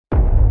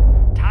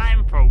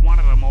for one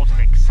of the most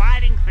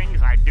exciting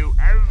things I do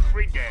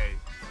every day.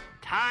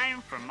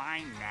 Time for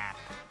my nap.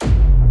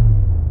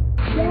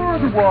 Why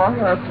do I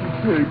have to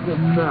take a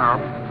nap?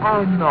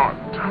 I'm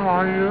not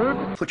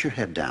tired. Put your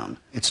head down.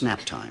 It's nap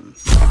time.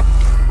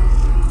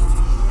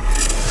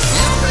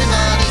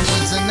 Everybody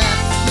needs a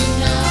nap, you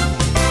know.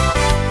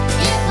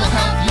 It will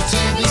help you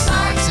to be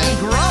smart and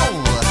grow.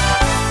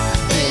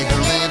 Big or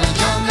little,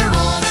 young or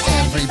old,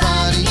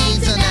 everybody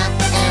needs a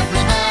nap.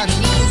 Everybody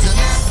needs a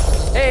nap.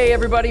 Hey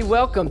everybody,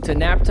 welcome to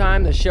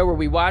NAPtime, the show where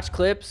we watch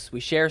clips, we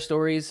share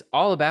stories,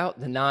 all about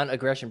the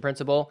non-aggression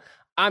principle.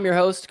 I'm your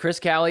host, Chris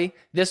Callie.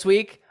 This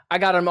week, I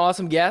got an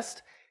awesome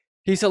guest.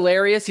 He's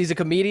hilarious. He's a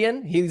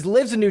comedian. He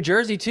lives in New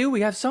Jersey too.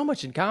 We have so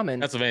much in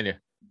common. Pennsylvania.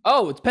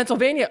 Oh, it's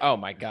Pennsylvania? Oh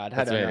my God,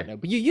 how did I not know?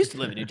 But you used to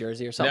live in New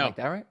Jersey or something No. like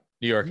that, right?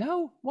 New York.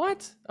 No,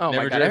 what? Oh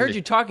Never my God, I heard Jersey.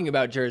 you talking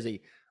about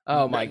Jersey.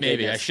 Oh my goodness.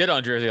 Maybe I shit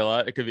on Jersey a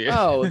lot. It could be.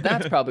 Oh,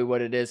 that's probably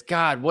what it is.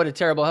 God, what a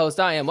terrible host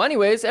I am. Well,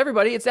 anyways,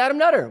 everybody, it's Adam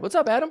Nutter. What's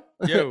up, Adam?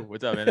 Yo,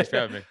 what's up, man? Thanks for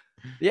having me.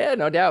 Yeah,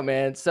 no doubt,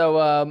 man. So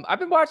I've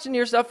been watching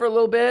your stuff for a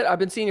little bit. I've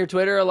been seeing your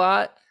Twitter a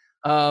lot.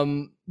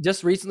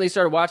 Just recently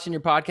started watching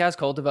your podcast,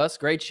 Cult of Us.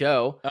 Great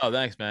show. Oh,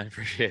 thanks, man.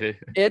 Appreciate it.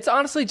 It's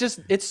honestly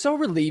it's so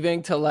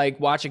relieving to like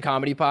watch a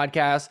comedy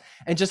podcast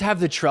and just have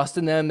the trust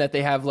in them that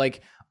they have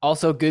like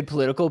also good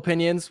political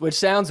opinions, which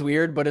sounds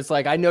weird, but it's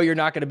like, I know you're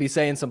not going to be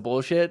saying some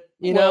bullshit,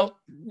 you know?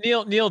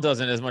 Neil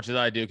doesn't as much as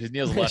I do because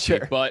Neil's a lefty,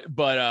 Sure. but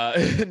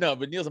no,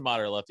 but Neil's a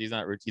moderate lefty. He's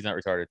not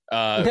retarded.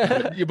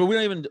 But we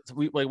don't even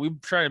we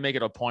try to make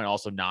it a point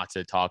also not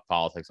to talk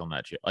politics on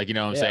that shit. Like, you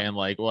know what I'm saying?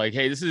 Like,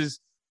 hey, this is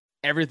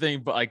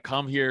everything, but like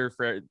come here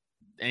for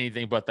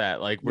anything but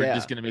that. Like, we're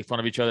just gonna make fun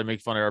of each other,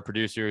 make fun of our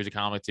producer who's a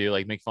comic too,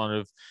 like make fun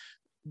of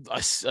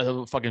a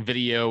fucking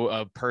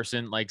video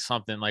person, like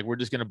something. Like, we're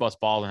just gonna bust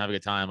balls and have a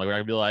good time. Like, we're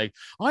gonna be like,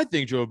 I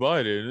think Joe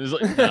Biden is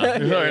like, no,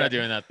 we're not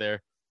doing that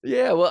there.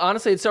 Yeah, well,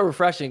 honestly, it's so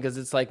refreshing because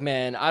it's like,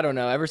 man, I don't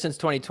know. Ever since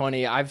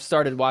 2020, I've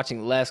started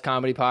watching less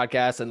comedy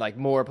podcasts and like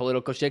more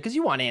political shit because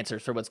you want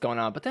answers for what's going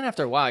on. But then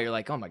after a while, you're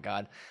like, oh my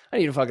God, I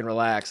need to fucking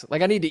relax.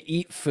 Like, I need to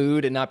eat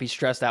food and not be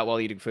stressed out while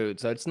eating food.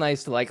 So it's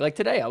nice to like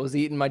today, I was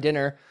eating my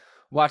dinner,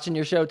 watching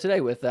your show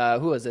today with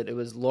who was it? It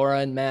was Laura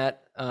and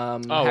Matt.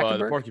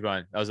 The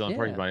Porcupine. I was on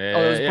Porcupine. Yeah,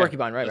 oh, it was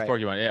Porcupine, right? It was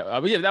Porcupine. Yeah,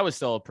 but yeah, that was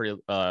still pretty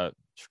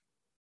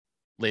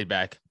laid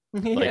back.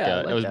 Like,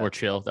 it was more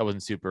chill. That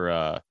wasn't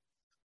super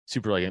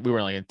like, we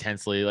weren't like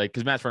intensely like,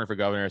 because Matt's running for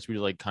governor, so we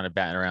were like kind of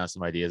batting around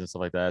some ideas and stuff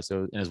like that.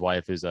 So, and his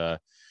wife is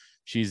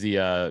she's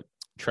the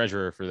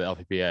treasurer for the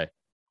LPPA.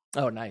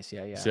 Oh, nice.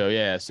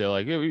 Yeah. So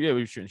like, we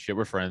were shooting shit.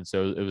 We're friends,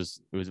 so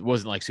it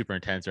wasn't like super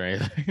intense or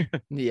anything.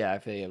 Yeah, I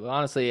feel you. Well,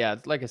 honestly, yeah,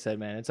 like I said,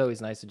 man, it's always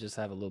nice to just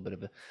have a little bit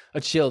of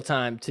a chill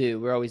time too.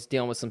 We're always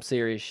dealing with some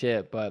serious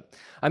shit, but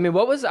I mean,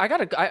 I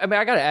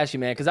gotta ask you,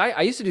 man, because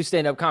I used to do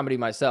stand up comedy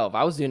myself.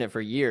 I was doing it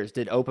for years.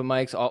 Did open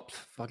mics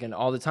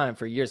all the time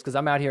for years because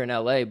I'm out here in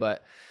LA.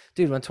 But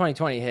dude, when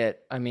 2020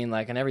 hit, I mean,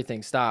 like, and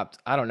everything stopped.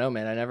 I don't know,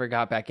 man. I never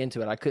got back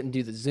into it. I couldn't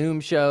do the Zoom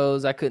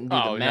shows. I couldn't do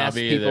the mass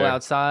people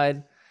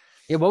outside.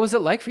 Yeah, what was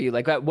it like for you?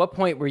 Like, at what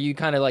point were you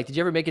kind of like, did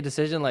you ever make a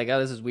decision like, oh,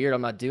 this is weird,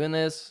 I'm not doing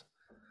this?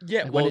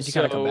 Yeah, like, when did you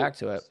kind of come back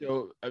to it?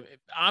 So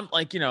I'm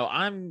like,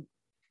 I'm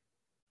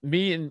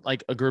me and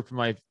like a group of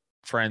my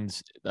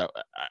friends.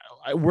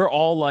 We're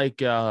all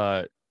like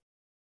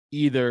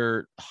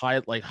either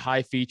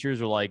high features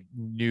or like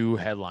new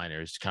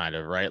headliners, kind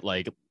of, right?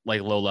 Like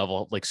low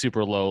level, like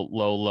super low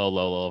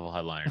level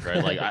headliners,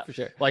 right? Like For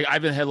sure. Like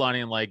I've been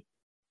headlining like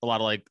a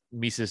lot of like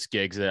Mises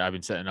gigs that I've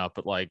been setting up,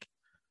 but like,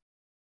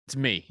 it's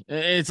me.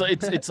 It's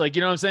like,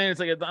 you know what I'm saying? It's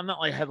like, I'm not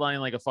like headlining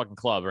like a fucking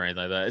club or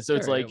anything like that. So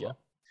it's like,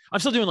 I'm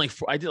still doing like,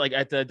 I did like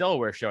at the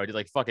Delaware show, I did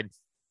like fucking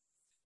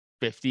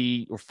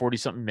 50 or 40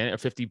 something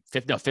minutes, or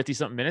 50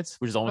 something minutes,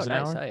 which is almost an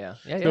hour. Oh, yeah.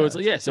 So it's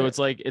like, so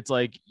it's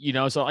like, you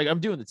know, so like I'm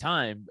doing the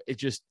time. It's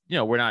just, you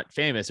know, we're not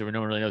famous or no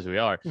one really knows who we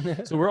are.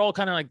 So we're all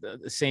kind of like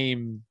the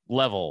same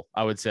level,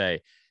 I would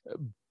say.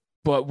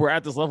 But we're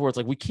at this level where it's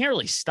like, we can't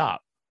really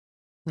stop.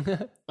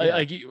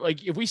 Like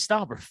if we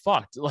stop, we're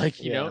fucked.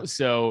 Like, you know,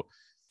 so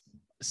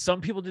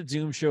some people did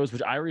Zoom shows,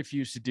 which I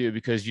refuse to do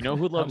because you know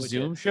who loves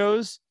Zoom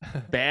shows?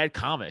 Bad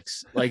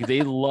comics. Like,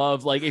 they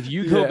love, like, if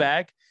you go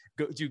back,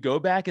 go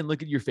back and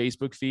look at your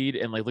Facebook feed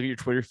and like look at your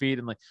Twitter feed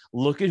and like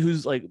look at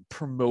who's like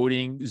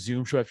promoting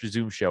Zoom show after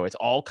Zoom show. It's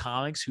all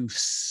comics who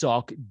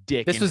suck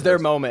dick. This was their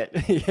moment.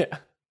 Yeah.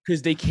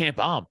 Because they can't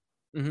bomb.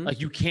 Mm-hmm. Like,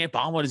 you can't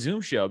bomb on a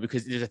Zoom show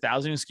because there's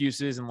 1,000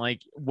 excuses and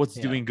like what's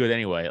doing good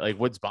anyway? Like,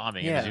 what's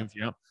bombing in a Zoom,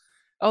 you know?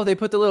 Oh, they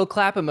put the little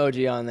clap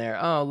emoji on there.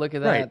 Oh, look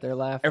at that. Right. They're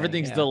laughing.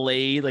 Everything's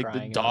delayed. Like,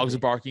 the dogs are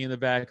barking in the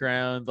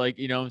background. Like,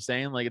 you know what I'm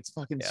saying? Like, it's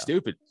fucking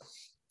stupid.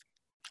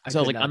 So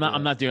I was like,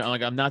 I'm not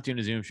doing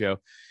a Zoom show.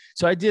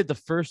 So I did the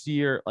first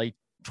year, like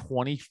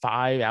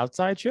 25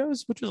 outside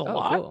shows, which was a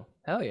lot. Cool.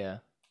 Hell yeah.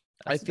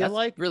 I feel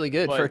like really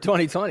good for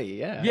 2020.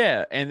 Yeah.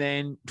 Yeah. And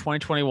then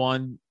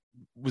 2021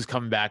 was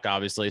coming back,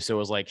 obviously. So it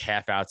was like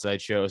half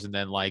outside shows, and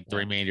then like the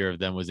remainder of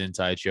them was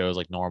inside shows,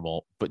 like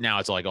normal. But now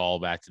it's like all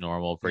back to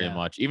normal pretty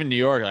much. Even New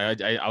York,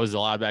 I was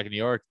allowed back in New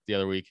York the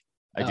other week.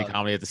 I did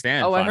comedy at the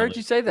Stand. Oh, I finally. heard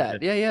you say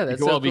that. Yeah,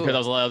 that's well so cool. because I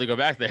was allowed to go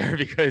back there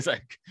because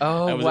I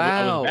Oh, was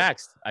wow.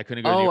 vaxxed. I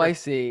couldn't go. To New Oh, York. I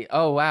see.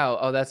 Oh, wow.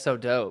 Oh, that's so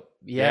dope.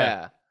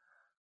 Yeah.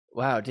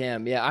 Wow,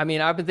 damn. Yeah. I mean,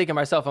 I've been thinking to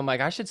myself, I'm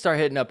like, I should start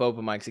hitting up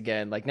open mics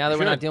again. Like now that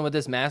we're not dealing with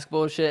this mask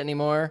bullshit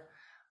anymore.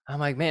 I'm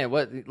like, man,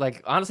 what?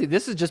 Like, honestly,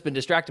 this has just been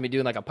distracting me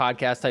doing like a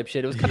podcast type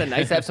shit. It was kind of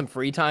nice to have some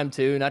free time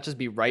too, not just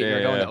be writing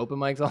or going to open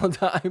mics all the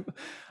time.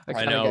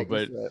 I know,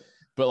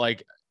 but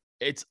like,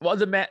 it's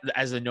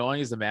as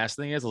annoying as the mask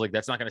thing is, like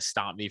that's not gonna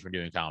stop me from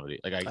doing comedy.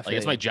 Like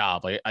it's my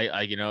job. Like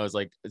I it's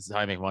like it's how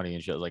I make money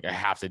and shit. Like I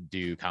have to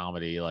do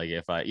comedy. Like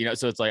if I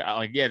so it's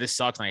like yeah, this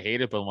sucks and I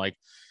hate it, but I'm like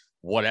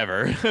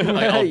whatever.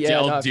 Like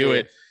I'll do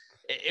it.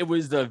 It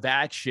was the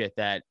vax shit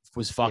that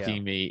was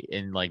fucking me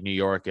in like New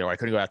York, or I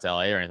couldn't go out to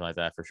LA or anything like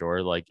that for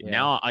sure. Like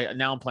now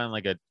I'm planning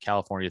like a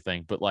California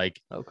thing, but like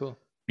cool.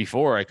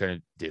 Before I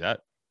couldn't do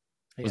that.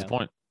 What's the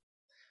point?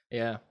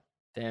 Yeah.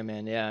 Damn,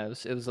 man. Yeah,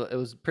 it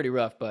was pretty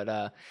rough, but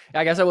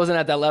I guess I wasn't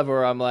at that level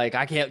where I'm like,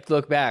 I can't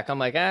look back. I'm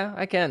like,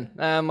 I can.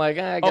 I'm like,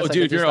 I guess. Oh,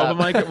 dude, you're an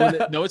open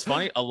mic. No, it's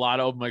funny. A lot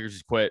of open micers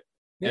just quit.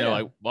 You know,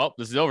 like, well,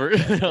 this is over.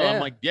 I'm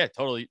like, yeah,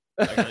 totally.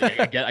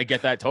 I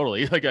get that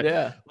totally. Like,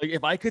 like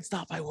if I could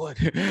stop, I would.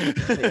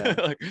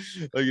 Like,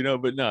 you know,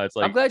 but no, it's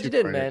like. I'm glad you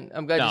didn't, man.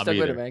 I'm glad you stuck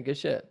with it, man. Good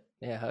shit.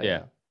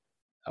 Yeah.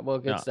 Well,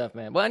 good stuff,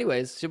 man. Well,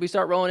 anyways, should we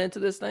start rolling into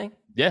this thing?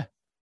 Yeah.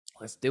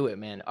 Let's do it,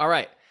 man. All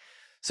right.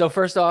 So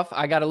first off,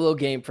 I got a little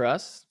game for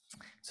us.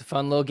 It's a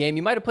fun little game.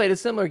 You might have played a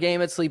similar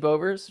game at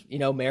sleepovers. You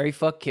know, Marry,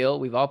 Fuck, Kill.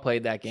 We've all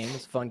played that game.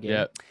 It's a fun game.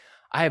 Yep.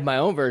 I have my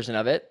own version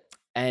of it,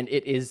 and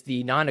it is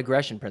the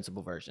non-aggression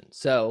principle version.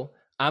 So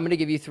I'm going to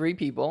give you 3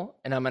 people,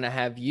 and I'm going to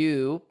have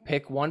you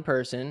pick one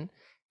person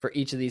for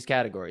each of these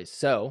categories.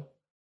 So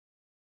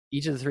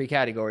each of the 3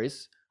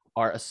 categories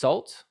are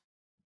assault,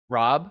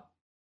 rob,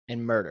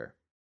 and murder.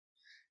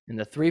 And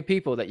the 3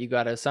 people that you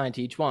got to assign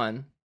to each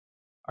one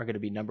are going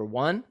to be number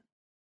 1,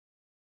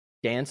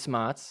 Dan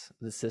Smots,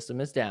 The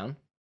System Is Down.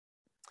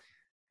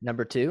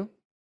 Number 2,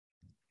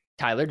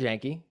 Tyler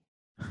Janke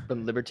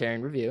from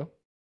Libertarian Review.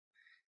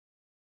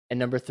 And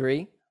number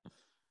 3,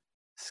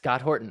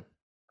 Scott Horton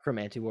from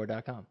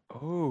antiwar.com.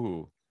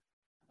 Oh,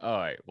 all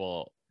right.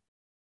 Well,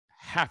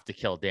 have to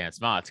kill Dan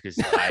Smots because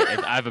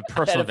I have a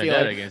personal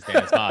vendetta against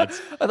Dan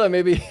Smots. I thought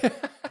maybe.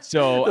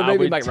 So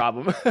maybe you might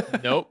rob him.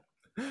 Nope.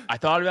 I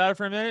thought about it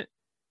for a minute.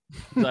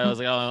 So I was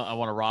like, oh, I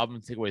want to rob him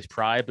and take away his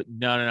pride, but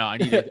no. I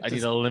need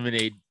to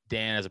eliminate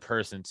Dan as a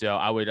person. So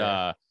I would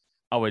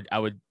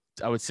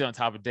sit on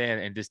top of Dan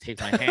and just take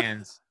my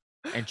hands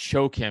and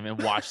choke him and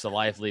watch the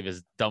life leave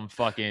his dumb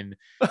fucking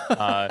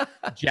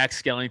Jack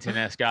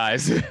Skellington-esque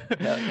eyes.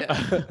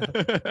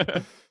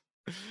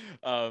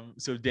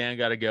 So Dan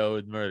got to go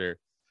with murder.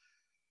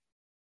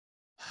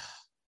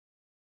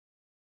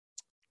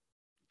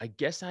 I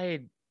guess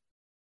I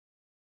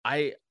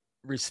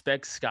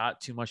respect Scott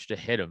too much to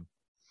hit him.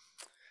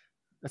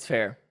 That's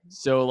fair.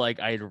 So like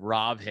I'd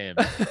rob him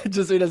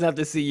just so he doesn't have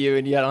to see you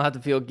and you don't have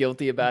to feel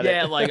guilty about it.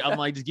 Yeah, like I'm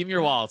like, just give me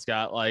your wallet,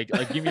 Scott. Like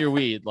give me your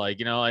weed. Like,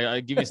 you know,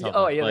 like give me something.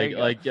 Oh yeah,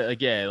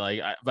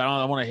 but I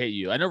don't want to hit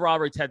you. I know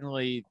robbery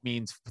technically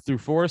means through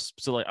force,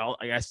 so like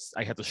I guess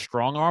I have to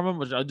strong arm him,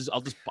 but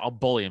I'll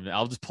bully him.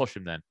 I'll just push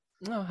him then.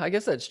 No, I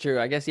guess that's true.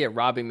 I guess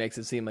robbing makes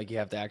it seem like you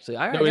have to actually.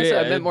 I guess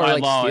I meant more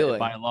like stealing.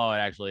 By law, it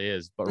actually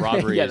is, but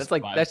robbery. Yeah, that's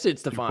like that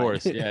shit's defined. Of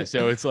course, yeah.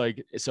 So it's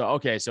like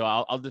okay. So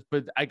I'll just,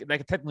 but that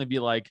could technically be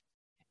like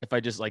if I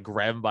just like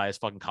grab him by his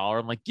fucking collar.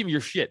 I'm like, give me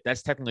your shit.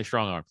 That's technically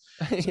strong arm.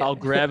 So I'll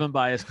grab him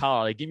by his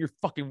collar, like, give me your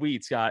fucking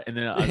weed, Scott, and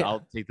then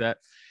I'll take that,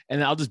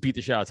 and then I'll just beat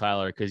the shit out of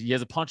Tyler because he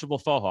has a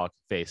punchable faux hawk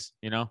face,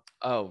 you know.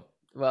 Oh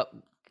well,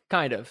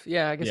 kind of.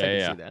 Yeah, I guess I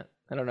can see that.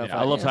 I don't know. If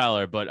I love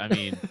Tyler, but I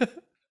mean.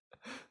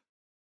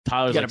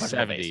 Tyler's like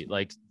 70.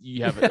 Like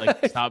you have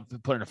like stop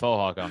putting a faux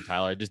hawk on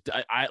Tyler. Just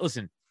I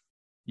listen.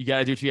 You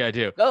gotta do what you gotta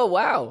do. Oh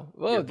wow!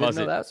 Whoa, yeah, didn't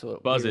know that's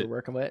what we were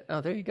working with.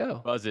 Oh, there you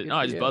go. Buzz it. No,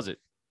 I just buzz it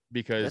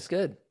because that's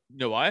good. You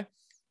know why?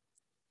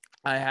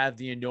 I have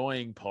the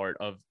annoying part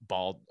of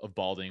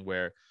balding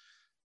where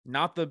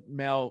not the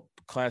male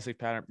classic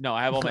pattern. No,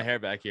 I have all my hair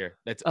back here.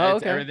 That's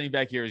okay. Everything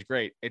back here is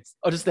great. It's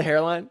just the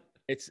hairline.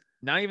 It's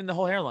not even the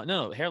whole hairline.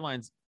 No, the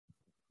hairline's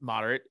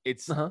moderate.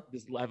 It's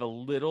just I have a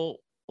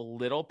little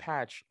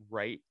patch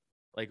right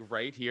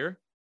here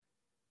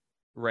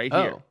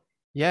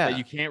that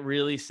you can't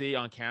really see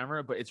on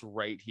camera, but it's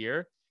right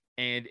here.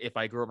 And if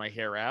I grow my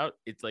hair out,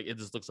 it's like it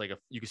just looks like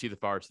you can see the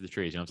forest of the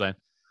trees, you know what I'm saying?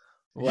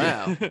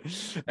 Wow.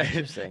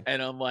 Interesting.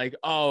 And I'm like,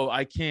 oh,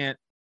 I can't,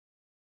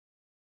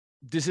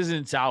 this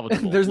isn't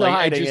salvageable. There's no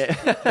hiding it.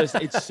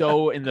 It's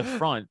so in the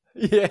front.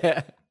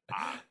 Yeah.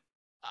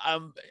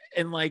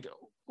 And like,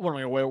 what am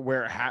I gonna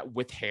wear a hat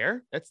with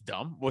hair? That's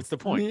dumb. What's the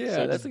point? Yeah,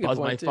 so that's a good point.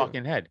 Buzz my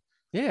fucking head.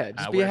 Yeah,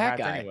 just be a hat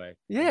guy. Anyway.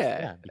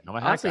 Yeah. Become a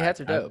hat Honestly, guy. hats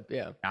are dope.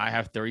 Yeah. Now I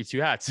have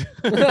 32 hats.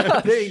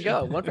 There you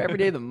go. One for every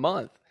day of the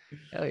month.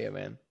 Hell yeah,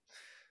 man.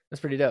 That's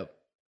pretty dope.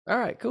 All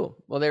right,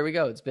 cool. Well, there we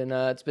go. It's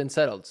been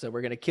settled. So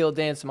we're gonna kill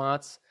Dan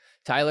Smots.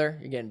 Tyler,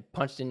 you're getting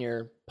punched in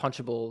your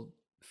punchable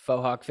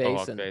faux hawk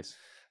face.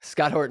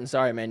 Scott Horton,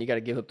 sorry, man, you got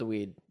to give up the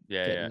weed.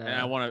 Yeah, Getting, yeah. And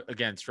I want to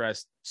again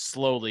stress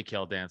slowly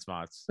kill Dan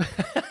Smots.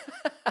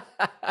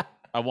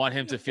 I want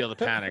him to feel the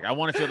panic. I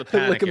want to feel the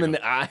panic. Look him in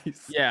the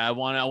eyes. Yeah, I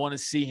want to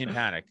see him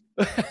panic.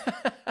 Well,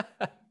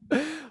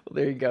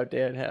 there you go,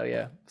 Dan. Hell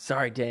yeah.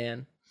 Sorry,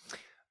 Dan.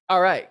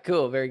 All right,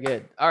 cool. Very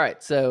good. All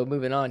right, so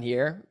moving on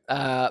here.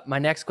 My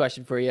next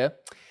question for you.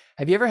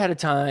 Have you ever had a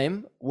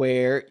time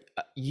where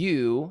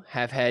you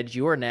have had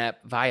your nap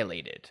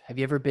violated? Have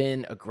you ever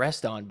been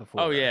aggressed on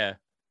before? Oh yeah,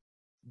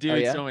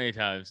 dude, yeah? so many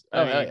times.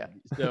 Oh, hell yeah.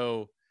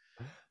 So,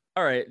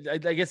 all right, I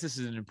guess this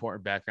is an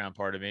important background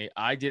part of me.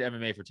 I did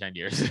MMA for 10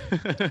 years.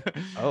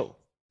 Oh.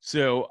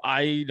 So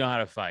I know how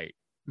to fight.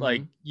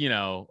 Like,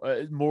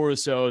 more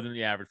so than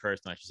the average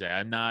person, I should say.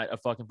 I'm not a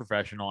fucking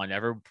professional. I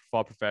never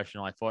fought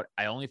professional.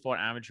 I only fought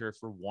amateur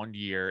for 1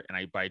 year, and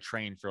I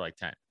trained for like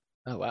 10.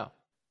 Oh, wow.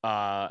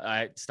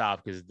 I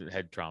stopped because of the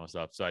head trauma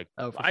stuff. So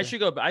I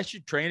sure.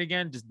 should train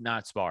again, just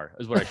not spar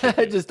is what I should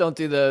do. Just don't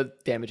do the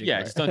damaging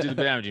part. Just don't do the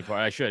damaging part.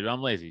 I should, but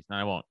I'm lazy and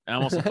I won't. And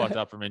I'm also fucked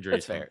up from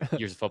injuries from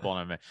years of football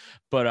and MMA.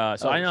 But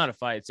I know how to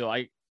fight. So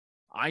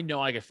I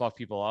know I can fuck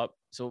people up.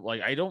 So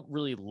like I don't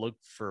really look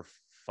for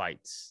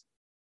fights.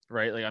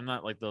 Right? Like I'm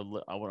not like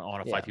I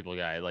want to fight people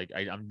guy. Like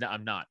I'm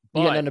not.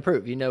 But, you got nothing to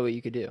prove. You know what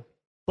you could do.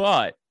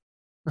 But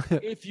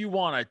if you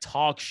want to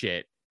talk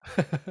shit,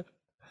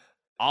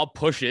 I'll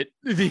push it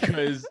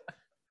because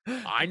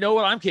I know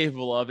what I'm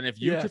capable of. And if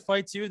you could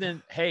fight too,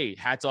 then hey,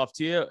 hats off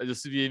to you.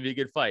 This would be a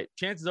good fight.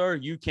 Chances are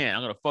you can't.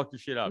 I'm going to fuck your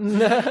shit up.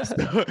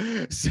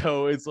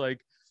 So it's like,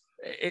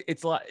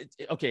 it's a lot.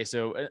 Okay.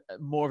 So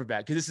more of a bad,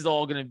 because this is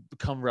all going to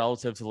become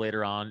relative to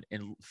later on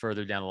and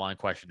further down the line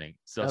questioning.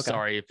 So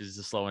sorry if this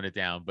is slowing it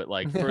down, but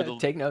like further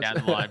down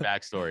the line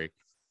backstory,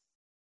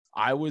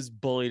 I was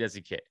bullied as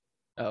a kid.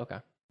 Oh, okay.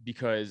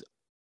 Because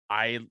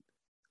I'm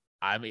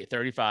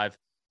 35.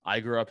 I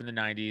grew up in the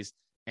 90s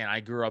and I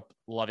grew up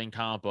loving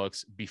comic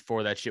books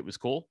before that shit was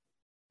cool.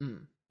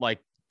 Like,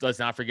 let's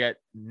not forget,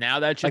 now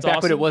that shit's like back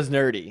awesome. when it was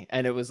nerdy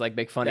and it was like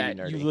make fun of you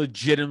nerdy. You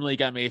legitimately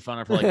got made fun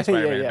of for like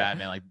Spider-Man and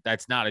Batman. Like,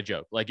 that's not a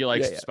joke. Like, you're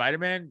like,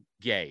 Spider-Man,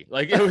 gay.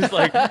 Like, it was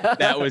like,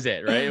 that was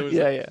it, right? It was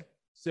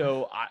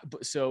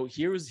So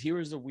here was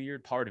the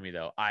weird part of me,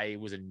 though. I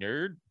was a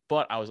nerd,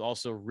 but I was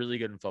also really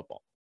good in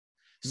football.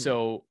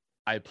 So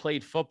I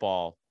played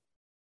football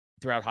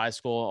throughout high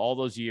school, all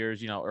those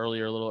years, a little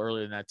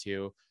earlier than that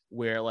too,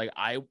 where like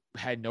I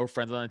had no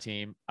friends on the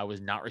team. I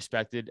was not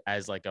respected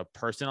as like a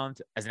person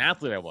as an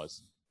athlete I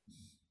was,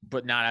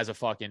 but not as a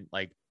fucking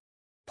like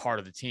part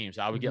of the team.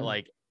 So I would get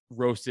like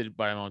roasted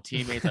by my own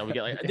teammates. I would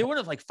get like, they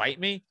wouldn't like fight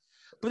me,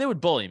 but they would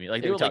bully me.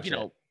 Like they would like,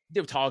 they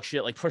would talk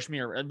shit, like push me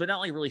around, but not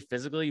like really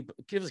physically, but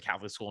it was a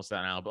Catholic school in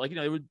Staten Island, but like,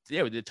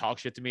 they would talk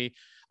shit to me,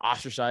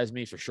 ostracize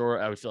me for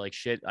sure. I would feel like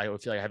shit. I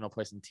would feel like I had no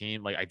place in the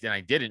team. Like I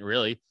didn't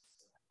really.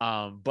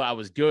 But I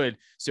was good.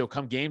 So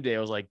come game day, I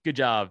was like, good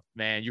job,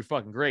 man. You're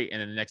fucking great. And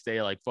then the next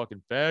day, like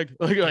fucking fag,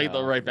 like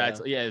the right back.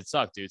 Yeah, it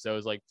sucked, dude. So it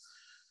was like,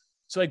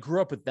 so I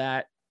grew up with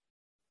that.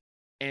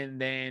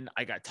 And then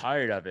I got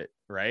tired of it.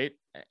 Right.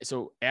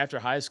 So after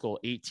high school,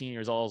 18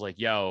 years old, I was like,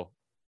 yo,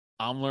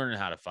 I'm learning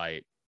how to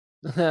fight.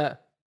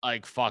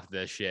 Like, fuck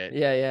this shit.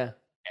 Yeah.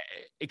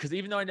 Because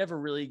even though I never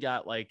really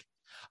got like,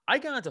 I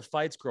got into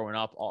fights growing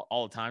up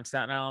all the time,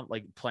 Staten Island,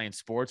 like playing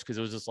sports. Cause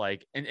it was just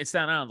like, and it's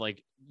Staten Island,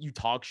 like you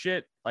talk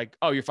shit, like,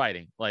 oh, you're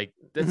fighting. Like,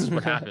 this is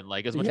what happened.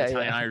 Like as much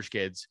Italian Irish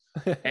kids.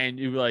 And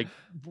you were like,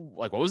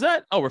 what was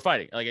that? Oh, we're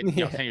fighting. Like,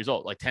 10 years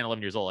old, like 10,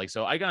 11 years old. Like,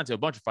 so I got into a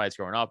bunch of fights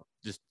growing up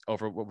just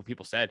over what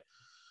people said.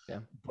 Yeah.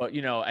 But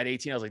at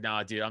 18, I was like,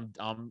 nah, dude,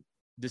 I'm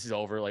this is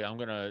over. Like, I'm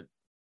going to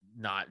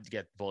not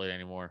get bullied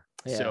anymore.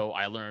 Yeah. So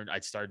I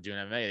started doing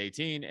MMA at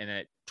 18, and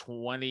at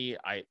 20,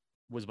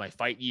 was my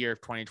fight year.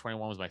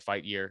 2021 was my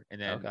fight year.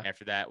 And then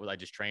after that, I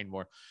just trained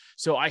more.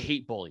 So I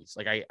hate bullies.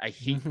 Like I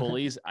hate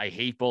bullies. I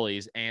hate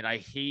bullies. And I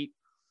hate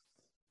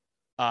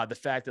the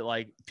fact that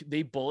like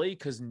they bully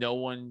because no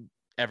one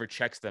ever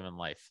checks them in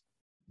life.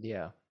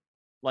 Yeah.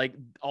 Like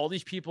all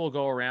these people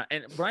go around.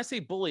 And when I say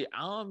bully,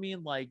 I don't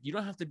mean like, you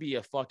don't have to be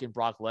a fucking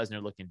Brock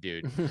Lesnar looking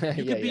dude.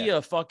 You could be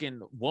a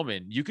fucking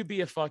woman. You could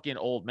be a fucking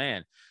old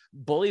man.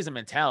 Bully is a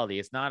mentality.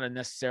 It's not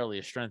necessarily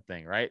a strength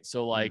thing. Right.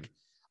 So like,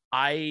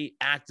 I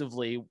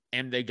actively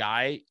am the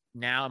guy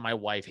now, and my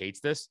wife hates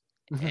this,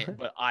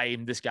 but I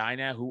am this guy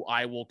now who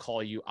I will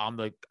call you.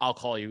 I'll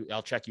call you.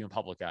 I'll check you in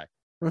public guy.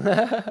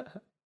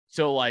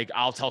 So like,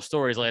 I'll tell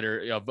stories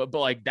later, but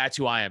like, that's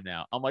who I am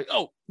now. I'm like,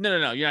 oh,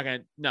 no. You're not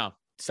going to, no,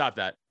 stop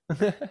that.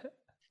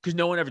 Because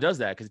no one ever does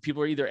that. Because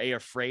people are either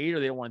afraid or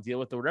they don't want to deal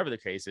with it, or whatever the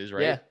case is.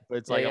 Right. Yeah. But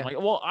it's like, I'm like,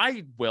 well,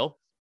 I will.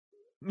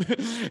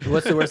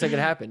 What's the worst that could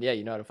happen? Yeah,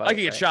 you know how to fight. I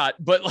can get shot,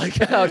 but like,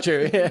 oh,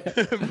 true. Yeah.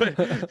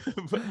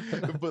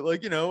 but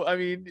like, I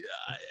mean,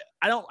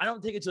 I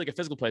don't take it to like a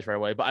physical place right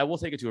away, but I will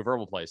take it to a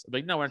verbal place.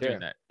 Like, no, we're not doing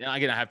that. And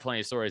again, I have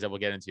plenty of stories that we'll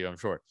get into, I'm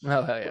sure.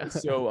 Oh, hell yeah.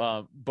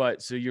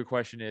 So your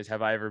question is,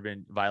 have I ever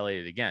been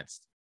violated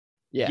against?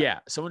 Yeah.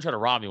 Someone tried to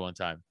rob me one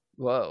time.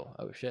 Whoa.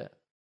 Oh shit.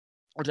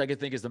 Which I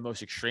could think is the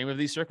most extreme of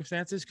these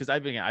circumstances. Cause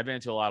I've been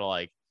into a lot of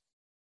like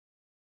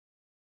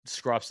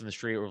scruffs in the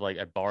street or like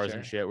at bars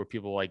and shit where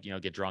people like,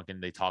 get drunk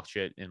and they talk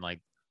shit and like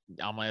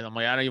I'm like,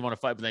 I don't even want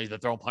to fight, but then he's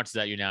throwing punches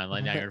at you now, and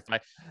like now you're gonna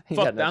fight. You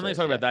Fuck, got no I'm not choice,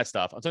 talking yeah. about that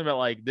stuff. I'm talking about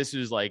like this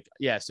is like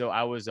So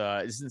I was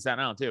this is in Staten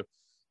Island too,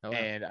 Oh, wow.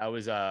 and I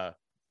was I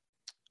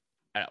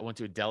went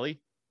to a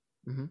deli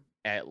Mhm.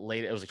 at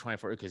late. It was like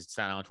 24 because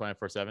Staten Island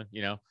 24/7.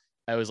 You know,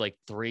 it was like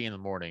 3 in the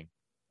morning.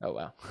 Oh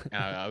wow.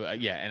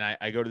 And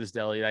I go to this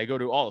deli. I go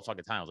to all the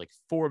fucking time. It was like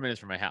 4 minutes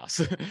from my house.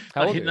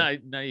 How old are you?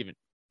 Not even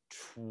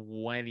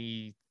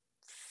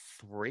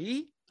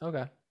 23.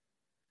 Okay.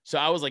 So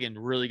I was like in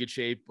really good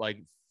shape. Like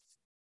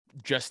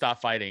just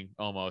stopped fighting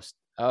almost.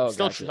 Oh, I'm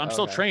still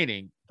okay.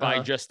 training, but I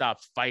Uh-huh. just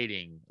stopped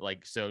fighting.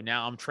 Like, so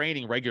now I'm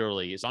training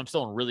regularly. So I'm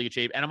still in really good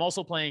shape. And I'm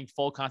also playing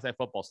full contact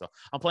football still.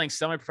 I'm playing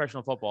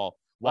semi-professional football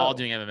while Oh.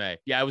 doing MMA.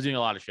 Yeah, I was doing a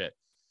lot of shit.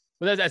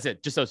 But that's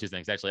it. Just those two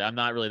things, actually. I'm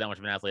not really that much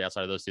of an athlete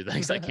outside of those two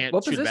things. I can't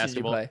What shoot position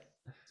basketball. did you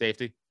play?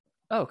 Safety.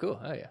 Oh, cool.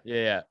 Oh yeah.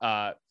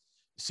 Yeah.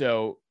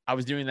 So I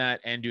was doing that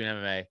and doing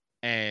MMA.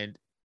 And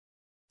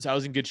so I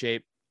was in good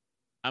shape.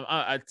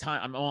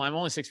 I'm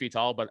only 6 feet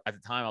tall, but at the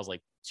time I was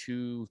like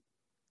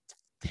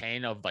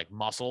 210 of like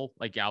muscle.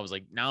 Like I was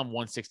like, now I'm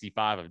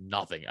 165 of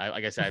nothing.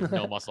 Like I said, I have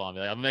no muscle on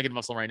me. Like, I'm making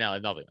muscle right now. I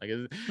have nothing.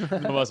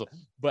 Like no muscle.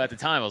 But at the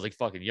time I was like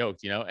fucking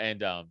yoked, you know?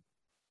 And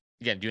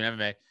again, doing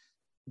MMA,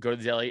 go to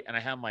the deli, and I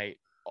have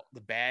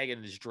the bag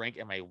and this drink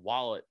and my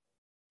wallet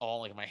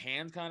all like in my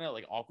hand kind of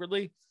like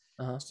awkwardly.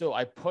 Uh-huh. So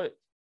I put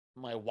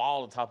my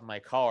wallet on top of my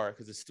car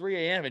because it's 3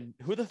 a.m. and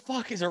who the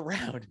fuck is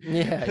around?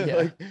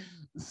 Yeah.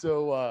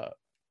 So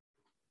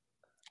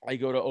I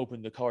go to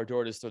open the car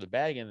door to throw the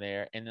bag in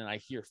there, and then I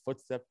hear a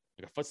footstep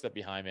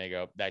behind me. I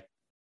go, that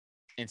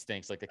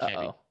instincts like that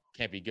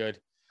can't be good.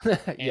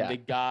 And Yeah. the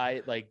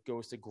guy like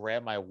goes to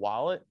grab my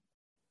wallet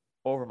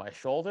over my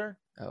shoulder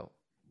Oh.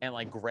 and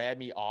like grab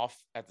me off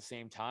at the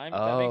same time. If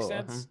that makes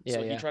sense. Yeah,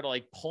 So yeah. he tried to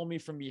like pull me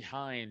from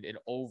behind and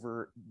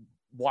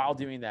while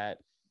doing that,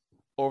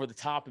 over the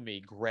top of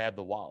me, grab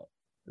the wallet.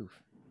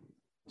 Oof.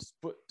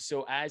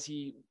 So I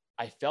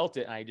felt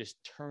it, and I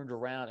just turned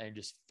around and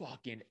just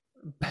fucking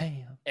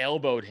Bam.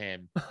 elbowed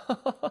him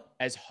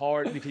as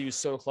hard because he was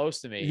so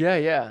close to me.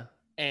 Yeah.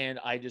 And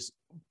I just,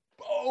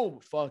 boom,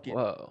 fucking.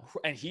 Whoa.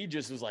 And he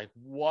just was like,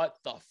 what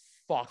the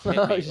fuck hit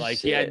Oh, me? Like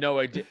he had shit. no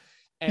idea.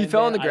 He And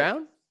fell on then the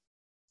ground?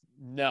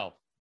 No,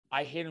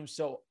 I hit him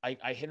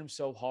I hit him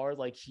so hard,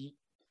 like he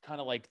kind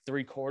of like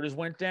 3/4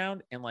 went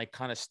down and like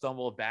kind of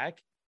stumbled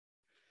back.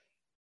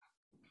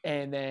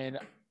 And then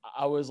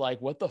I was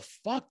like, what the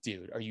fuck,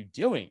 dude, are you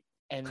doing?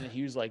 And then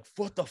he was like,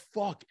 what the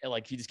fuck? And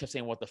like, he just kept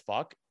saying, what the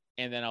fuck?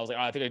 And then I was like,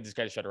 oh, I think I just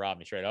got to shut her off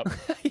me straight up.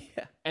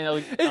 Yeah. And I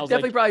was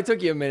Definitely like, probably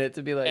took you a minute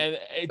to be like, and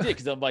it did.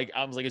 Cause I'm like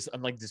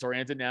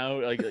disoriented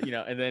now. Like, you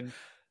know, and then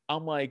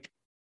I'm like,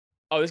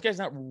 oh, this guy's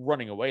not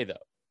running away though.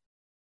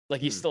 Like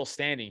he's still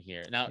standing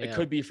here. Now it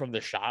could be from the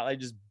shot.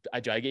 I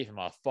gave him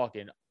a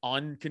fucking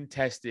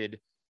uncontested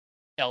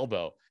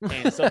elbow.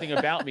 And something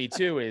about me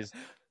too is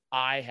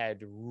I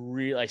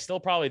still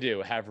probably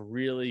do have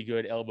really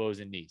good elbows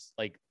and knees.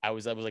 Like that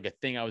was like a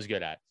thing I was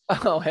good at.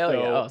 oh hell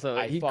yeah. Oh, so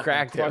I he fucking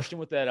cracked crushed him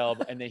with that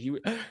elbow. And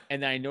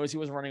then I noticed he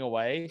wasn't running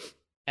away.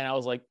 And I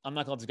was like, I'm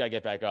not gonna let this guy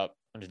get back up.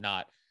 I'm just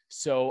not.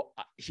 So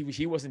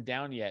he wasn't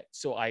down yet.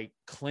 So I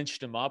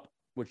clinched him up,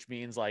 which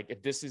means like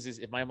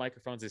if my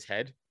microphone's his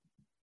head,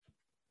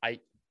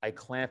 I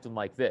clamped him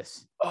like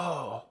this.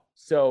 Oh.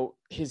 So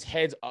his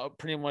head's up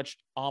pretty much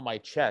on my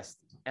chest,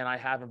 and I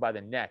have him by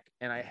the neck,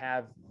 and I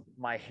have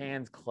my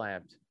hands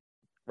clamped.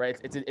 Right?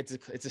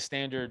 It's a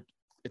standard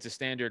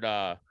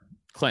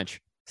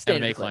clinch.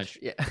 Standard MMA clinch.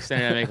 Yeah.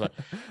 Standard MMA clinch.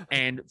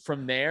 And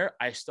from there,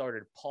 I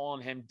started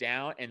pulling him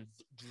down and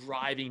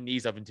driving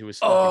knees up into his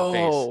fucking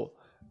face. Oh.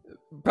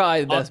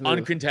 Probably the best move.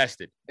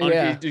 Uncontested.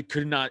 Yeah.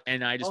 Could not,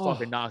 and I just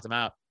fucking knocked him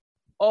out.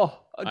 Oh,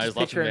 I just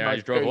left him there. I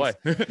just drove away.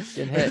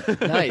 Getting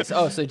hit. Nice.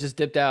 Oh, so just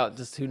dipped out.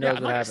 Just who knows I'm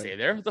what not happened. gonna stay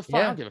there. What the fuck?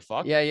 I don't give a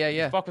fuck.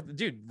 Yeah. Fuck with the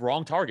dude.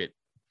 Wrong target.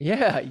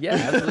 Yeah,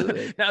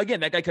 absolutely. Now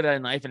again, that guy could have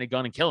had a knife and a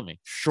gun and killed me.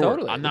 Sure,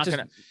 Totally. I'm not Which is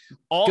gonna.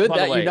 Good by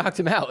the that way, you knocked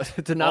him out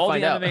to not all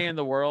find the out. MMA in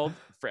the world,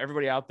 for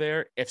everybody out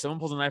there, if someone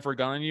pulls a knife or a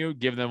gun on you,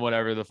 give them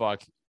whatever the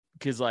fuck,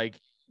 because like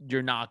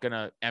you're not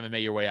gonna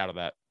MMA your way out of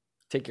that.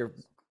 Take your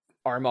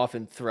arm off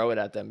and throw it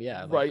at them.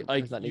 Yeah, Right?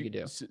 Like there's nothing you can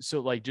do. So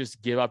like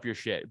just give up your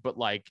shit. But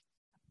like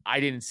I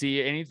didn't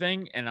see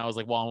anything, and I was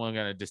like, well, I'm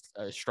gonna just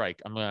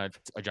strike. I'm gonna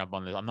jump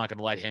on this. I'm not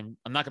gonna let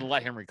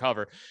him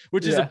recover,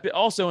 which is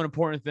also an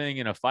important thing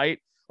in a fight.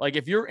 Like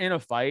if you're in a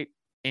fight,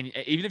 and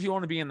even if you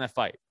want to be in that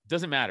fight,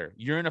 doesn't matter.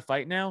 You're in a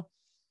fight now.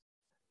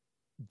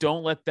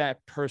 Don't let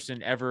that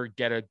person ever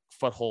get a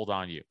foothold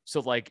on you. So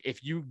like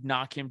if you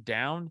knock him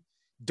down,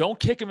 don't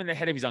kick him in the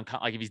head if he's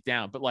he's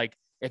down. But like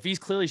if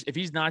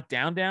he's not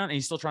down and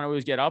he's still trying to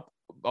always get up,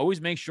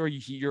 always make sure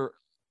you're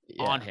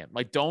on him.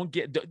 Like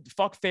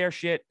fuck fair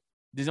shit.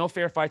 There's no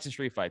fair fights in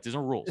street fights. There's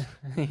no rules.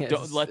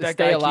 Don't let that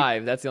stay guy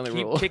alive. That's the only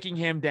keep rule. kicking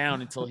him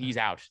down until he's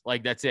out.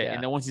 Like that's it. Yeah.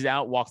 And then once he's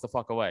out, walk the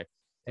fuck away.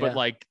 But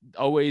like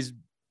always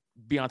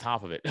be on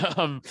top of it.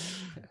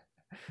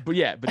 But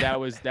that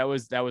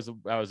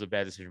was a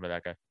bad decision by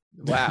that guy.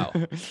 Wow.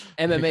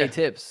 MMA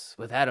tips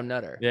with Adam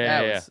Nutter.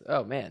 Yeah.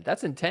 Oh man,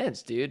 that's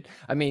intense, dude.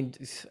 I mean,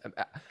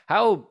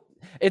 how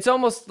it's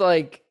almost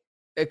like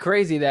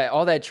crazy that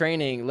all that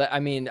training. I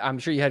mean, I'm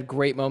sure you had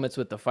great moments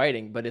with the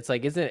fighting, but it's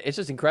like, it's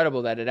just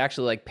incredible that it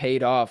actually like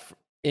paid off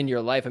in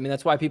your life. I mean,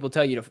 that's why people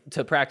tell you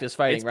to practice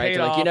fighting, It's right? paid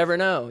Like, you off never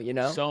know, you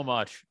know? so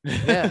much.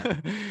 Yeah.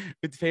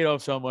 It's paid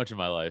off so much in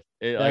my life.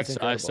 That's I have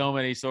incredible. so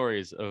many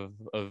stories of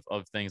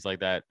things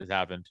like that has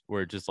happened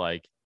where just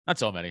like, not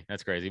so many,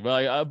 that's crazy,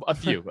 but like a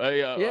few.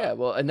 Yeah,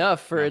 well,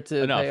 enough for it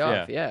to enough, pay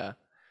yeah. off. Yeah.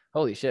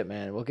 Holy shit,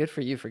 man. Well, good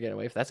for you for getting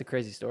away. That's a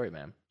crazy story,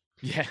 man.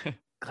 Yeah.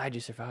 Glad you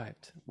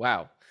survived.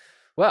 Wow.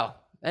 Well,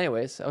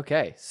 anyways,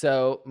 okay.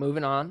 So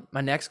moving on.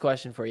 My next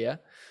question for you: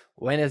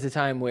 when is the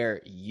time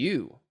where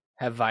you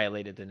have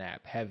violated the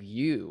nap? Have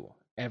you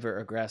ever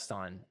aggressed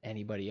on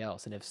anybody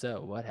else? And if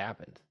so, what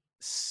happened?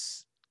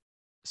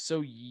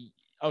 So,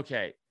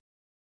 okay.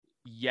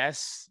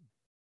 Yes,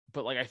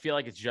 but like I feel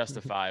like it's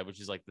justified, which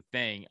is like the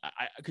thing.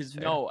 Because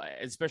no,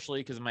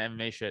 especially because of my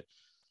MMA shit,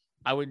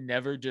 I would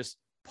never just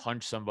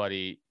punch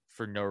somebody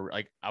for no,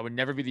 like I would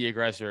never be the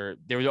aggressor.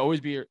 There would always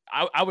be.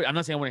 I'm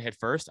not saying I want to hit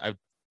first.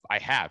 I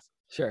have,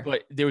 Sure.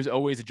 but there was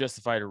always a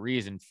justified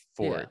reason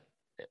for it,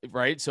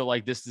 right? So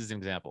like this is an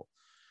example.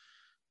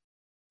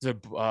 There's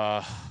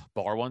a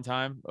bar one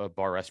time, a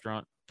bar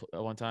restaurant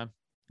one time,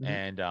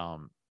 and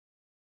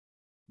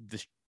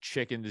this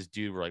chick and this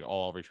dude were like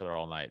all over each other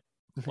all night,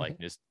 like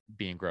just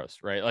being gross,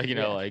 right? Like, you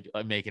know, like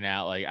making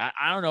out. Like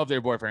I don't know if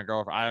they're boyfriend and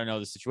girlfriend. I don't know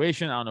the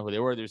situation. I don't know who they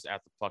were. They're just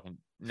at the fucking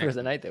For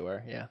the night they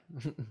were, yeah.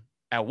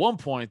 At one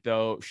point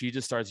though, she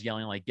just starts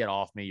yelling like, "Get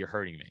off me! You're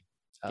hurting me!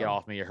 Get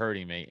off me! You're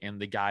hurting me!" And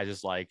the guy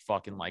just like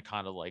fucking like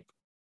kind of like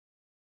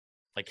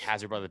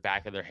has her by the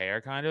back of their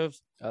hair, kind of.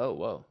 Oh,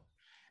 whoa.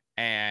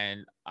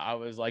 And I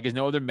was like, "Is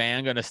no other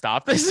man gonna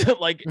stop this?"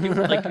 like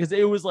because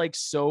it was like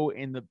so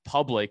in the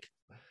public.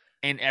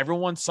 And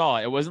everyone saw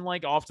it. It wasn't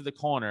like off to the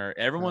corner.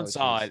 Everyone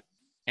saw it,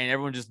 and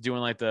everyone just doing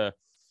like the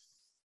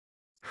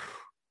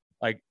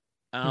like.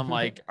 And I'm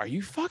like, "Are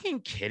you fucking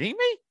kidding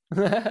me?"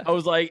 I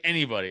was like,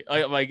 "Anybody,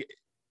 like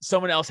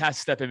someone else has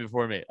to step in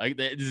before me. Like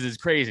this is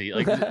crazy.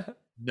 Like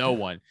no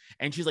one."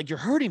 And she's like, "You're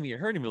hurting me. You're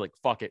hurting me." Like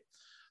fuck it.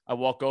 I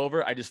walk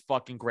over. I just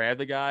fucking grab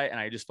the guy and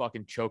I just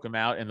fucking choke him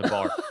out in the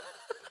bar.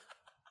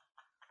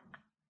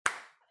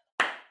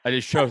 I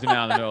just choked him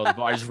out in the middle of the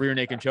bar. I just rear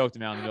naked choked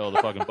him out in the middle of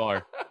the fucking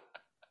bar.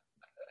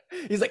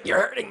 He's like, "You're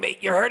hurting me.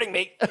 You're hurting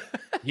me."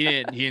 He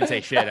didn't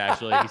say shit,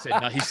 actually. He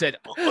said, no, he said,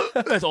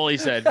 that's all he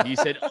said. He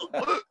said,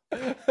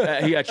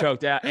 he got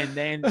choked out. And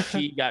then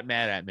she got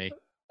mad at me.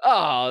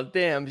 Oh,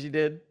 damn. She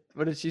did.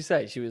 What did she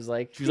say? She was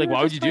like,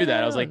 "Why would you do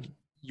that?" I was like,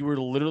 "You were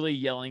literally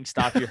yelling,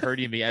 'Stop, you're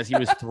hurting me,' as he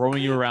was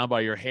throwing you around by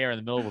your hair in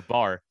the middle of a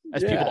bar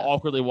as people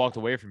awkwardly walked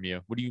away from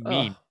you. What do you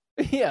mean?"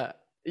 Yeah.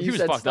 She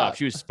was fucked up.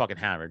 She was fucking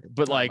hammered.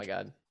 But like, oh my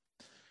God.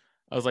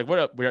 I was like, "What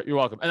up? You're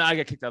welcome." And I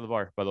got kicked out of the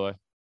bar, by the way.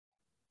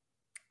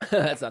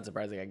 That's not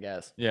surprising, I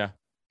guess. Yeah.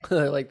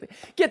 Like,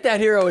 get that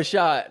hero a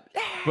shot.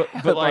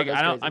 But like,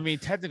 I mean,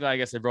 technically, I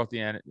guess I broke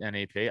the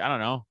NAP. I don't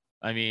know.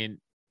 I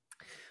mean,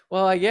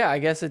 well, yeah, I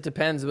guess it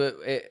depends.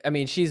 I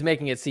mean, she's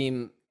making it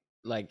seem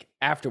like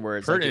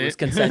afterwards like it was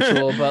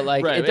consensual, but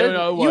like right.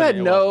 you had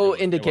no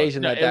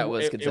indication that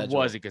was consensual. It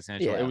wasn't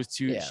consensual. Yeah. It was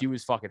too. Yeah. She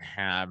was fucking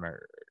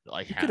hammered.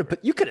 Like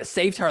you could have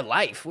saved her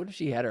life. What if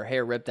she had her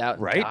hair ripped out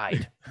and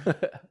died?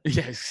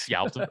 Yeah,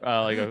 scalped him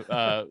like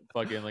a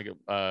fucking like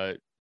a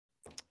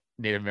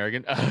Native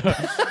American.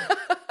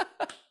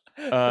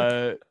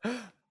 Here's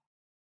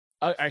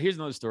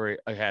another story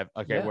I have.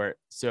 Okay, where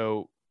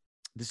so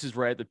this is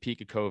right at the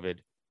peak of COVID,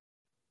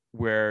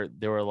 where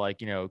they were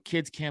like, you know,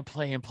 kids can't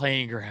play in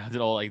playing grounds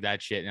and all like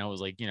that shit. And I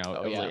was like, you know,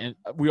 and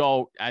we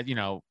all, you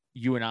know,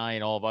 you and I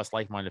and all of us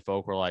like-minded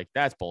folk were like,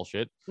 that's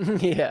bullshit.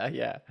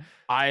 Yeah.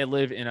 I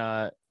live in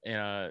a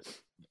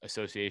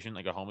association,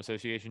 like a home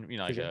association, you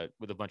know, like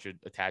with a bunch of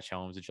attached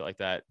homes and shit like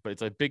that. But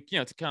it's a big, you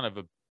know, it's kind of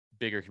a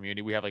bigger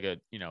community. We have like a,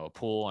 you know, a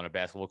pool and a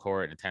basketball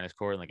court and a tennis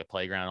court and like a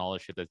playground, all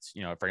this shit that's,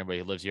 you know, for anybody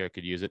who lives here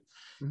could use it.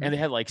 And they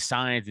had like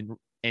signs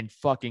and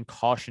fucking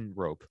caution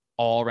rope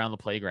all around the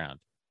playground.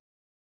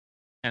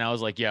 And I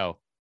was like, yo,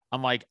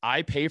 I'm like,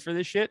 I pay for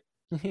this shit.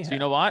 Yeah. So you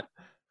know what?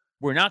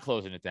 We're not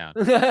closing it down.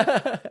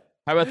 How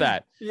about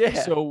that?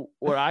 Yeah. So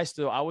I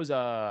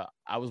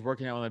was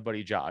working out with my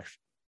buddy Josh,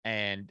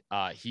 and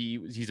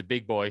he's a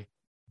big boy,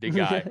 big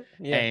guy,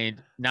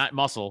 and not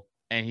muscle,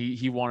 and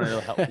he wanted to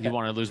help, he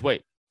wanted to lose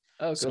weight.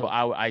 Oh, cool. So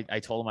I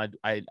told him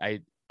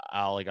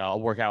I'll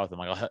work out with him.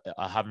 Like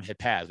I'll have him hit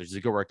pads, which is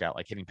a good workout,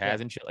 like hitting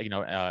pads and shit. Like, you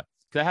know,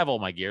 because I have all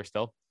my gear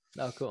still.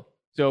 Oh, cool.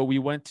 So we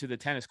went to the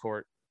tennis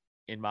court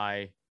in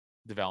my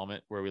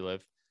development where we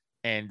live,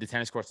 and the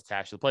tennis court's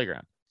attached to the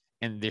playground.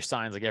 And there's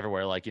signs like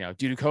everywhere, like, you know,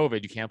 due to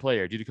COVID, you can't play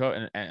here. Due to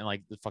COVID, and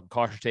like the fucking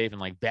caution tape and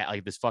like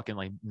like this fucking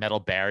like metal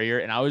barrier.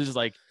 And I was just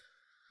like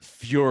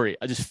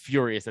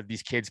furious that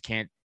these kids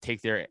can't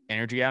take their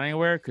energy out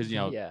anywhere because, you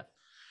know. Yeah.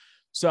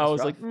 So I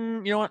was like,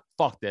 you know what?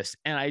 Fuck this.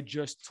 And I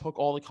just took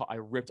I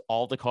ripped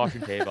all the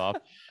caution tape off,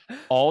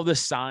 all the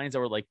signs that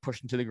were like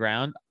pushed into the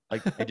ground.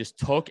 Like I just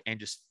took and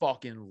just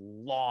fucking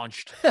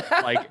launched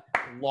them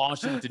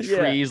into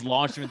trees,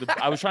 launched them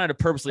into. I was trying to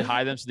purposely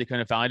hide them so they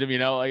couldn't find them. You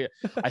know, like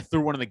I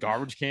threw one in the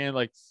garbage can,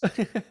 like,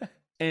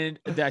 and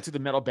then I took the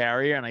metal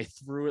barrier and I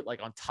threw it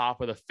like on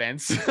top of the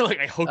fence. Like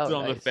I hooked it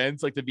on the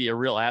fence, like to be a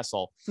real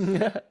asshole.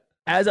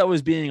 As I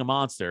was being a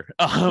monster,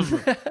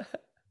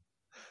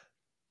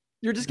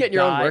 you're just getting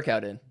your own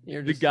workout in.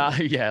 You're just,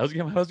 I was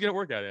getting a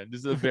workout in.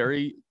 This is a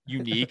very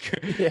unique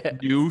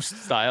new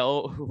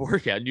style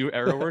workout, new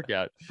era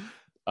workout.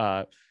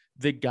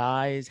 The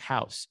guy's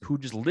house, who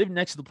just lived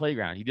next to the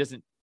playground. He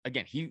doesn't.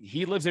 Again,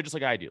 he lives there just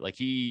like I do. Like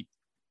he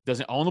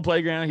doesn't own the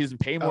playground. He doesn't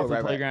pay more for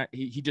the playground.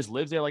 He just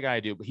lives there like I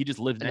do, but he just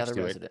lives next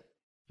to it.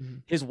 Mm-hmm.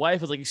 His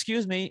wife was like,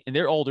 "Excuse me," and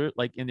they're older,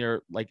 like in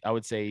their like I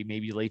would say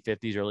maybe late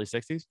 50s, early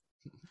 60s.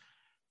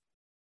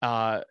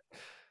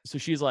 So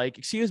she's like,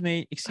 excuse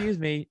me.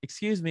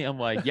 I'm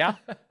like, yeah.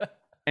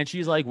 And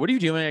she's like, what are you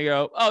doing? I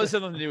go, oh, this has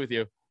nothing to do with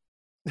you.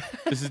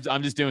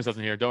 I'm just doing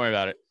something here. Don't worry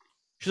about it.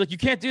 She's like, you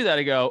can't do that.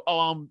 I go, oh,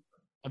 I'm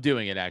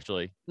doing it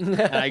actually.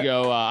 And I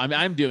go,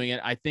 I'm doing it.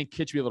 I think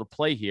kids should be able to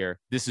play here.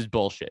 This is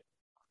bullshit.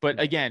 But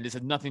again, this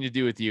has nothing to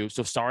do with you.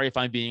 So sorry if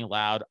I'm being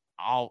loud.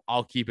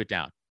 I'll keep it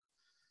down.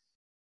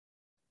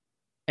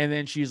 And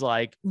then she's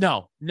like,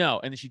 no.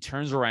 And then she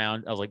turns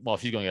around. I was like, well,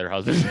 she's going to get her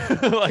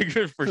husband. Like,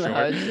 for sure.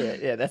 Oh,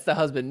 shit. Yeah, that's the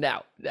husband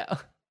now.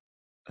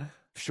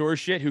 Sure as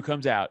shit, who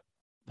comes out?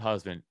 The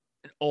husband.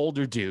 An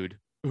older dude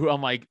who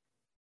I'm like,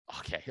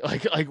 okay.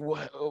 Like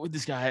what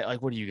this guy,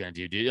 like, what are you going to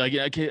do, dude? Like,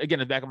 again, in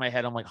the back of my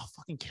head, I'm like, I'll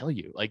fucking kill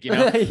you. Like, you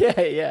know?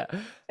 Yeah.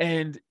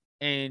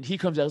 And he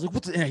comes out. I was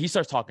like, and he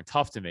starts talking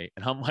tough to me.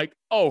 And I'm like,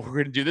 oh, we're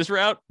going to do this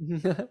route?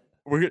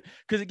 We're good.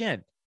 Because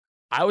again,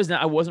 I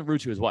wasn't rude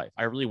to his wife.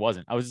 I really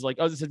wasn't. I was just like,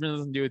 oh, this has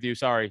nothing to do with you.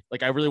 Sorry.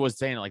 Like, I really wasn't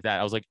saying it like that.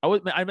 I was like, I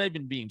might have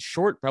been being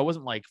short, but I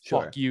wasn't like,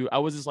 fuck you. I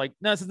was just like,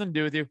 no, this has nothing to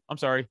do with you. I'm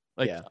sorry.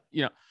 Like,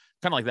 you know,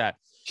 kind of like that.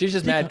 She's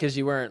just mad because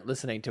you weren't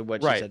listening to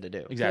what she said to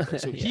do. Exactly.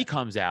 So he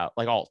comes out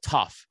like all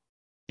tough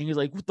and he's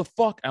like, what the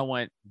fuck? I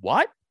went,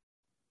 what?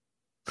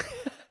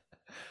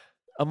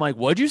 I'm like,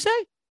 what'd you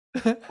say?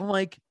 I'm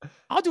like,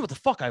 I'll do what the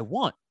fuck I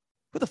want.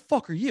 Who the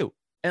fuck are you?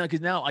 And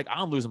because now, like,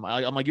 I'm losing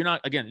my, I'm like, you're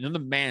not, again, the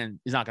man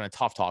is not going to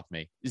tough talk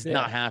me. It's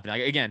not happening.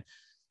 Like, again,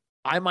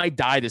 I might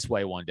die this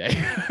way one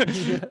day,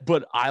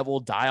 but I will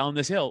die on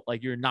this hill.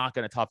 Like, you're not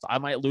going to tough. I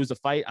might lose a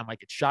fight. I might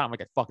get shot. I might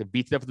get fucking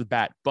beat to death with the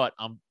bat, but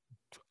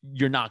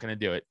you're not going to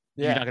do it.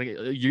 Yeah. You're not going to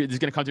get, there's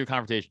going to come to a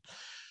confrontation.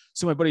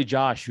 So my buddy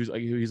Josh, he's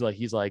like,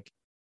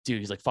 dude,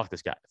 he's like, fuck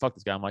this guy.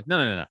 I'm like,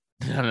 no.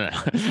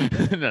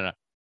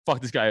 Fuck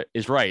this guy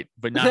is right,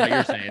 but not how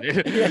you're saying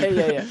it.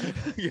 Yeah.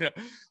 You know,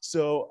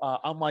 so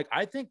I'm like,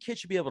 I think kids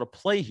should be able to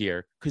play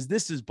here because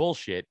this is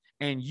bullshit,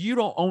 and you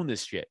don't own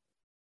this shit.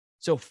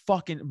 So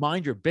fucking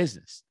mind your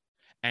business.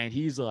 And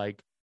he's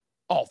like,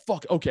 oh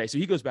fuck, okay. So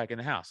he goes back in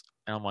the house,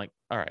 and I'm like,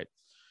 all right.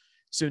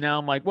 So now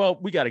I'm like, well,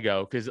 we got to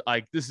go because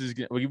like this is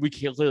we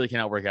clearly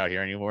cannot work out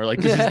here anymore. Like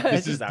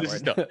this is done.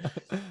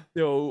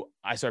 So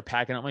I start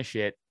packing up my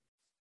shit.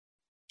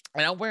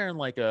 And I'm wearing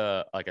like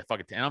a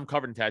fucking, and I'm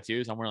covered in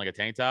tattoos. I'm wearing like a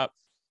tank top.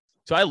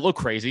 So I look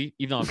crazy,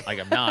 even though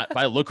I'm not, but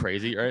I look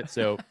crazy. Right.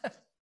 So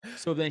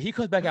then he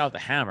comes back out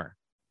with a hammer.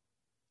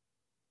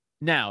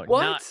 Now,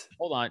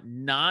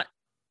 not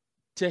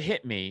to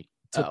hit me,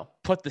 to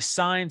put the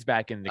signs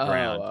back in the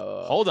ground.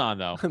 Hold on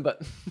though.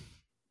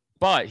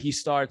 but he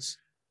starts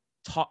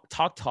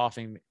tough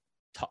talking me.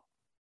 I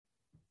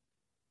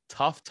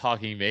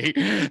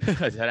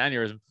had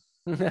aneurysm.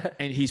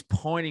 And he's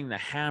pointing the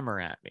hammer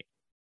at me.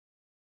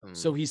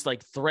 So he's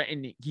like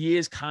threatening. He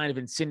is kind of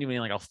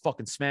insinuating like, I'll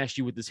fucking smash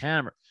you with this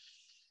hammer.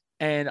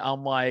 And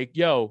I'm like,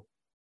 yo,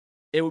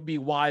 it would be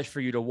wise for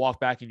you to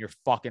walk back in your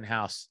fucking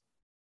house.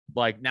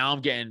 Like now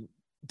I'm getting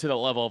to the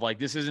level of like,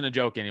 this isn't a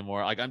joke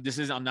anymore. Like I'm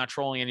not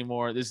trolling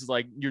anymore. This is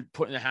like, you're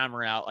putting the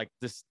hammer out. Like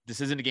this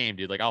isn't a game,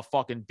 dude. Like I'll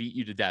fucking beat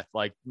you to death.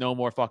 Like no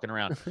more fucking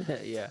around.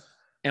 Yeah.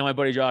 And my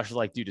buddy Josh was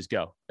like, dude, just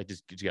go. Like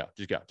just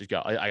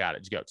go. I got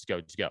it. Just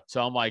go.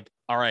 So I'm like,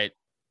 all right,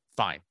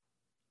 fine.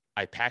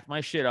 I pack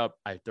my shit up.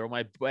 I throw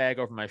my bag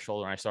over my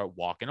shoulder and I start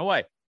walking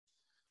away.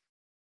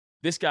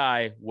 This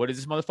guy, what does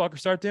this motherfucker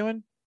start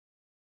doing?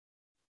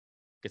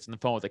 Gets on the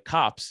phone with the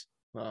cops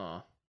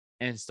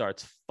and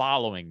starts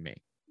following me.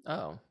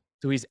 Oh.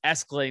 So he's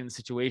escalating the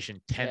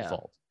situation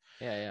tenfold.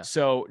 Yeah.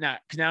 So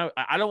now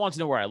I don't want to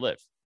know where I live.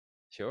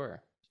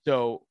 Sure.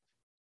 So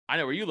I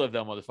know where you live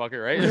though,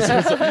 motherfucker,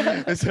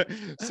 right?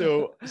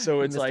 so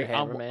it's like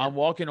I'm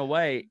walking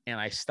away and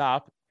I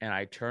stop and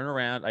I turn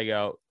around. I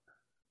go,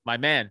 my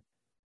man,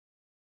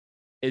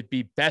 it'd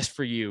be best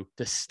for you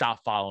to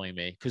stop following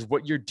me because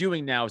what you're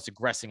doing now is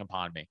aggressing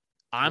upon me.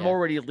 I'm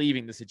already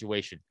leaving the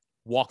situation.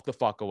 Walk the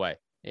fuck away.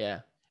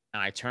 Yeah.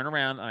 And I turn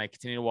around and I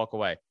continue to walk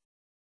away.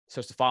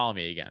 Starts to follow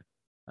me again.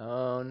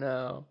 Oh,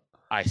 no.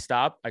 I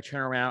stop. I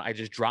turn around. I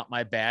just drop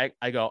my bag.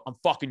 I go, I'm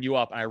fucking you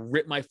up. And I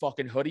rip my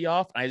fucking hoodie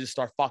off. And I just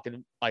start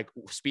fucking like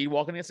speed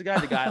walking against the guy.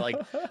 The guy like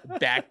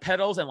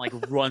backpedals and like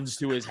runs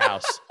to his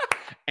house.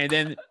 And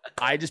then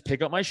I just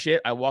pick up my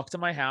shit. I walk to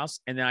my house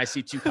and then I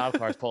see 2 cop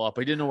cars pull up.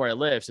 I didn't know where I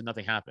live, so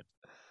nothing happened.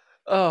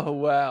 Oh,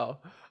 wow.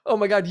 Oh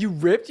my God, you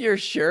ripped your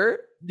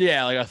shirt?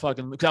 Yeah, like I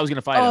fucking, because I was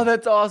gonna fight Oh, him.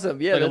 that's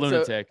awesome. Yeah, Like a that's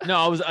lunatic.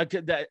 No, I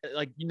could that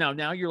like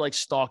now you're like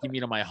stalking me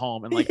to my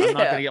home and like I'm not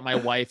Yeah. gonna get my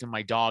wife and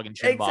my dog and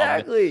shit involved.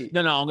 Exactly. No,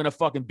 I'm gonna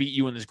fucking beat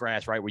you in this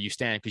grass right where you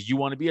stand because you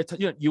want to be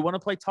you want to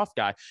play tough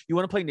guy. You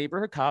want to play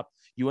neighborhood cop.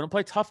 You want to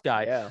play tough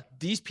guy. Yeah.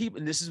 These people,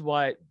 and this is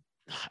why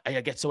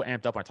I get so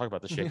amped up when I talk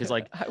about this shit because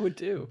like I would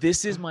too.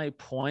 this is my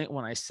point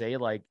when I say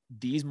like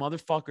these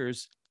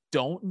motherfuckers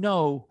don't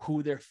know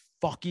who they're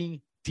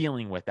fucking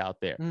dealing with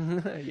out there.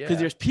 Because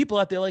there's people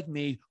out there like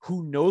me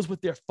who knows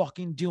what they're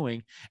fucking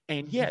doing,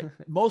 and yet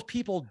most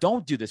people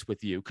don't do this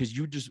with you because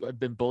you just have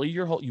been bullied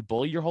your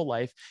whole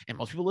life, and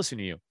most people listen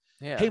to you.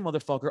 Yeah. Hey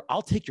motherfucker,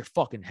 I'll take your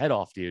fucking head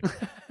off, dude.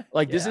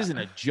 Like this isn't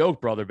a joke,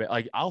 brother, but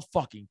like I'll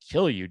fucking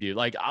kill you, dude.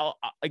 Like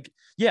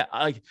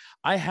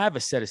I have a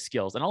set of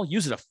skills and I'll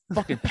use it to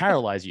fucking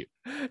paralyze you.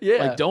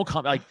 Yeah. Like don't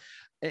come like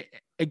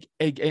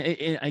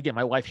again,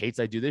 my wife hates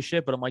I do this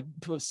shit, but I'm like,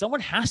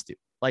 someone has to.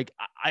 Like,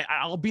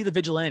 I'll be the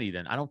vigilante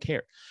then. I don't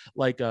care.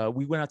 Like,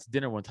 we went out to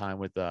dinner one time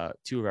with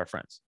two of our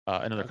friends,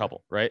 another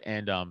couple, right?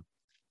 And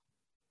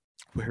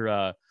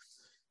we're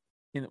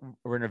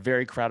in a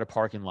very crowded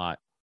parking lot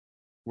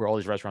where all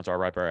these restaurants are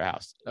right by our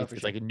house.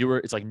 It's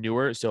like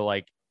newer. So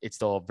like it's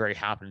still a very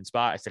happening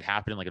spot. I said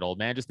happening like an old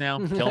man just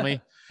now. Kill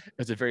me.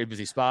 It's a very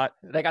busy spot.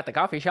 They got the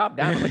coffee shop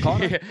down in the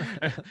corner.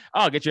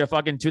 I'll get you a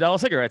fucking $2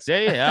 cigarettes,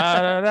 eh?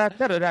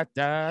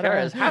 Sure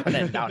is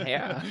happening down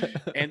here.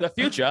 In the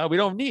future, we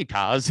don't need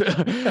cars.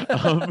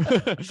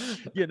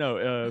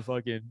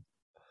 Fucking.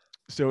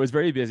 So it's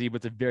very busy, but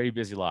it's a very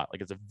busy lot. Like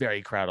it's a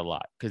very crowded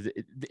lot because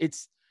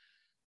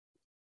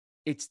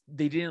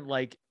they didn't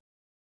like.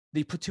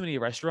 They put too many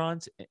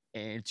restaurants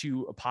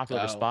into a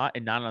popular spot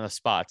and not on the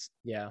spots.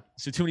 Yeah.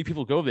 So too many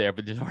people go there,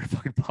 but there's nowhere to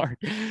fucking park.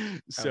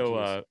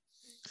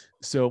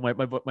 So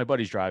my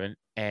buddy's driving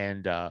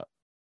and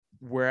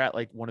we're at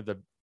like one of the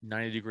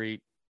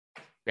 90-degree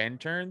bend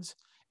turns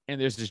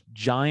and there's this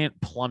giant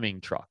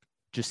plumbing truck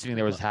just sitting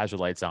there with his hazard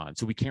lights on.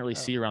 So we can't really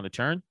see around the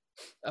turn.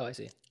 Oh, I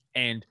see.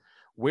 And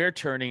we're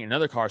turning,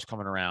 another car's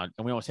coming around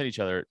and we almost hit each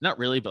other. Not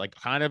really, but like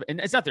kind of, and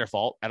it's not their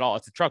fault at all.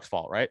 It's the truck's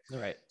fault. Right.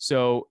 Right.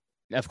 So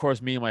of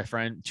course, me and my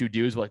friend, two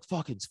dudes, were like,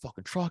 fucking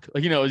truck.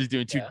 Like, just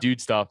doing two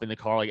dude stuff in the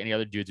car, like any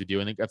other dudes would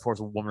do. And then, of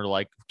course, a woman are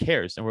like, who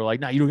cares? And we're like,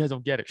 nah, you guys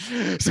don't get it.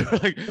 So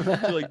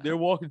they're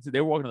walking to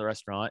the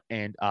restaurant.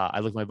 And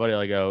I look at my buddy,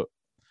 I go,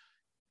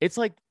 it's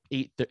like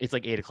 8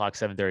 o'clock,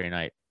 7:30 at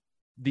night.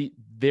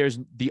 There's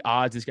the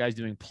odds this guy's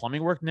doing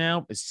plumbing work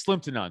now is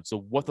slim to none. So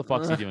what the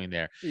fuck's he doing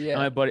there?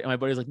 Yeah. And my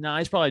buddy's like, nah,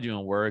 he's probably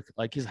doing work.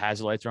 Like his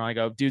hazard lights are on. I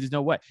go, dude, there's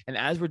no way. And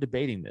as we're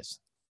debating this,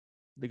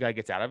 the guy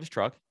gets out of his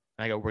truck.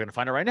 And I go, we're going to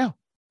find it right now.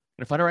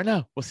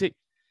 We'll see.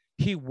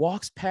 He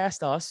walks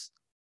past us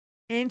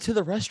into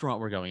the restaurant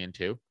we're going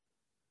into,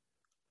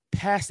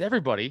 past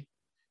everybody,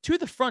 to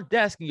the front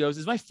desk and goes,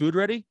 is my food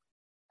ready?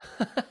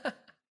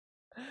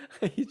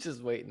 He's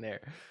just waiting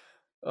there.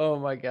 Oh,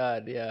 my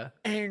God. Yeah.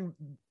 And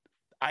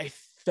I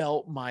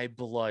felt my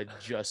blood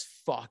just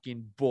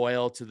fucking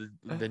boil to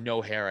the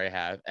no hair I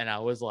have. And I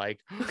was like,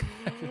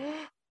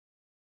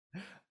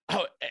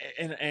 oh,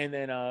 and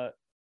then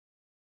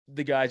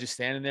the guy just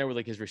standing there with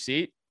like his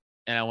receipt.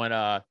 And I went,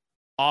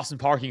 awesome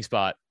parking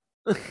spot.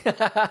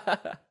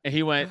 And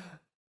he went,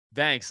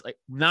 thanks. Like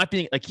not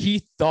being like,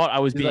 he thought I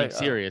was being like,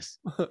 serious.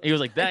 Oh. He was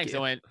like, thanks. I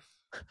went,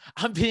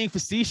 I'm being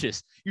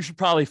facetious. You should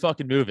probably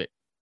fucking move it.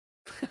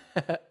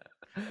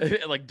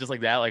 Like, just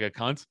like that, like a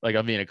cunt, like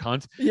I'm being a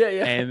cunt. Yeah.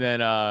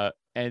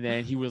 And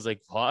then he was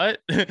like, what?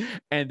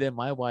 And then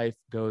my wife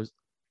goes,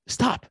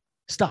 stop.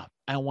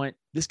 I went,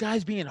 this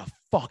guy's being a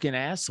fucking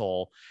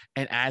asshole.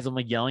 And as I'm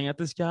like yelling at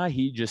this guy,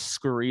 he just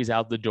scurries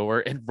out the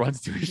door and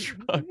runs to his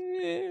truck.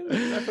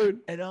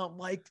 And I'm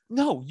like,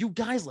 no, you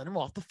guys let him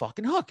off the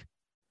fucking hook.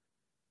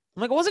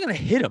 I'm like, I wasn't going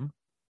to hit him.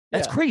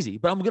 That's crazy.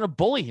 But I'm going to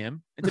bully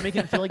him and to make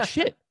him feel like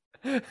shit.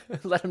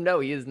 Let him know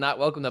he is not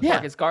welcome to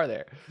park his car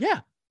there. Yeah.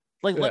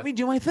 Like, let me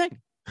do my thing.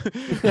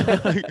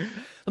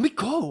 Let me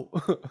go.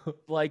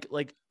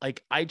 like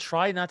I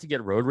try not to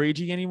get road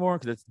ragey anymore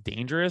because it's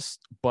dangerous,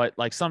 but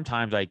like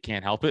sometimes I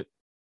can't help it.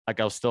 Like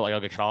I'll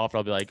get cut off.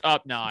 I'll be like, oh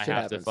no, I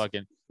have to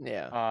fucking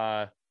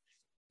what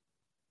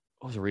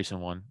was a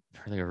recent one?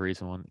 I think a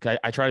recent one.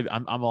 I try to.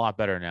 I'm a lot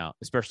better now,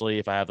 especially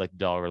if I have like the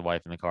dog or the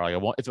wife in the car. Like I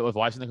won't. If the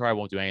wife's in the car, I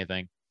won't do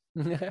anything.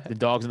 The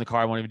dog's in the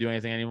car, I won't even do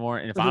anything anymore.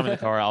 And if I'm in the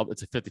car,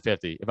 it's a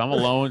 50-50. If I'm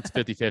alone, it's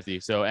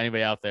 50-50. So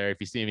anybody out there, if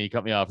you see me,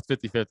 cut me off. It's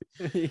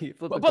 50-50.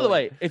 But by the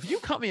way, if you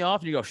cut me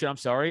off and you go, shit, I'm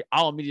sorry,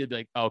 I'll immediately be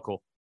like, oh,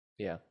 cool.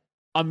 Yeah.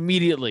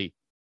 Immediately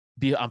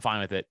I'm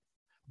fine with it.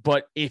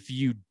 But if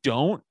you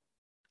don't,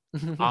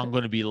 I'm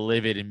going to be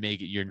livid and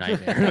make it your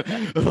nightmare.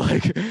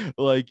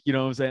 like, you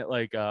know what I'm saying?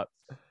 Like,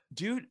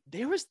 dude,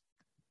 there was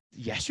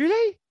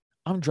yesterday,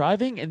 I'm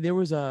driving and there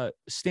was a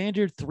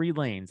standard 3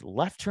 lanes,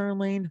 left turn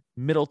lane,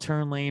 middle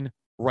turn lane,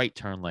 right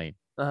turn lane.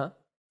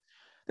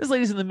 This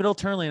lady's in the middle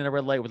turn lane in a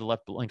red light with the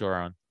left blinker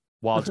on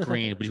while it's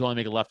green, but you only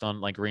make a left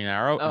on like green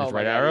arrow and it's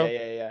right arrow.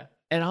 Yeah.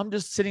 And I'm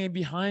just sitting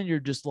behind her,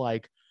 just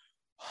like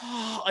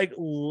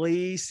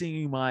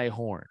lacing my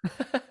horn.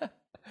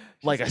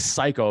 like a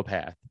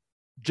psychopath,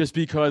 just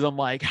because I'm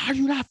like, how do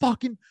you not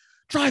fucking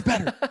drive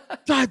better?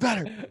 Drive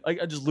better. Like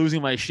I'm just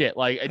losing my shit.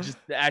 Like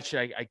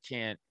I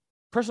can't.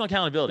 Personal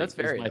accountability That's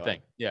very is my annoying.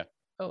 thing. Yeah.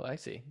 Oh, I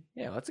see.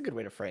 Yeah, well, that's a good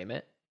way to frame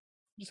it.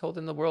 Just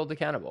holding the world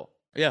accountable.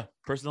 Yeah.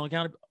 Personal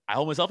accountability. I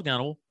hold myself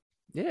accountable.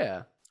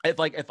 Yeah. If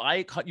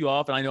I cut you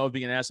off and I know I'm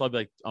being an asshole, I'll be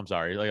like, I'm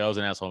sorry. Like, I was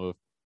an asshole move.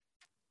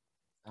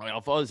 Like,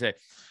 I'll follow say,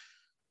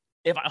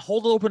 if I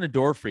open a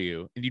door for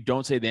you and you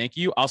don't say thank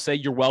you, I'll say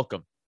you're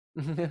welcome.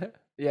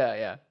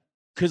 Yeah.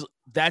 Because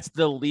that's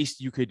the least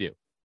you could do.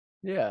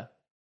 Yeah.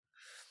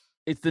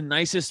 It's the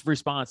nicest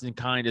response and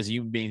kind as a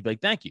human being to be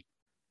like, thank you.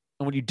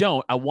 And when you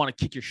don't, I want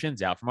to kick your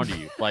shins out from under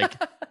you.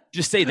 Like,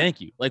 just say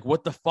thank you. Like,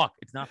 what the fuck?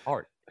 It's not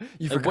hard.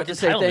 You like, forgot to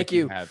say thank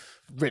you. Have?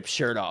 Rip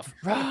shirt off.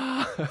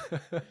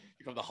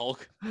 Become the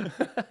Hulk.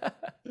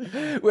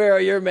 Where are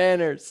your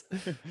manners?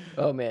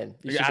 Oh man,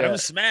 you should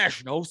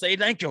smash. No, say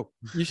thank you.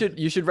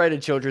 You should write a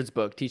children's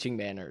book teaching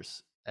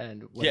manners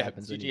and what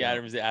happens. T.G.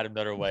 Adams, the Adam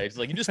Better Way. It's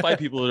like you just fight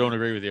people who don't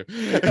agree with you.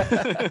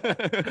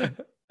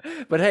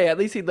 But hey, at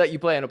least he'd let you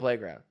play on a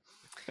playground.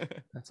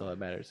 That's all that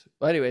matters.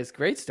 Well, anyways,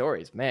 great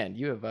stories, man.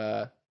 You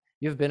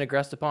have been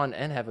aggressed upon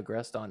and have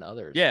aggressed on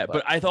others. Yeah,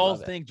 but I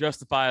don't think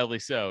justifiably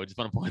so. Just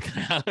want to point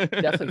that out.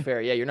 Definitely fair.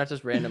 Yeah, you're not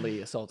just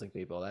randomly assaulting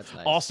people. That's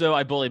nice. Also,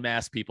 I bully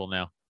masked people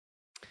now.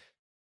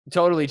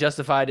 Totally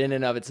justified in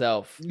and of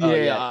itself.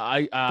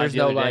 Yeah, there's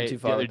no line too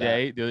far.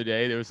 The other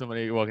day, there was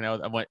somebody walking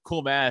out. I went,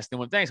 cool mask. And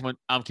went, thanks. I went,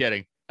 I'm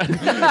kidding.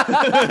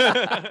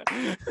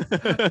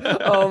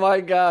 Oh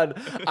my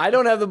god, I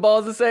don't have the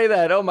balls to say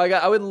that. Oh my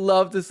god, I would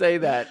love to say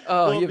that.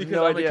 Oh, well, you have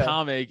no idea. I'm a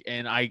comic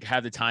and I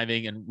have the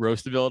timing and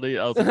roast ability.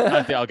 I was like,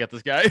 I think I'll get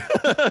this guy.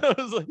 I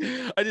was like,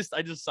 I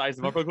just sized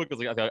him up real quick. I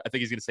was like, I think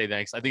he's gonna say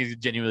thanks. I think he's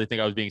genuinely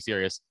think I was being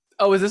serious.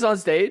 Oh, was this on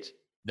stage?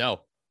 No.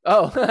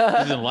 Oh,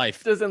 this is in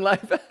life. Just in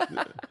life.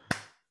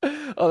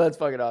 Oh, that's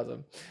fucking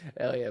awesome.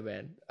 Hell yeah,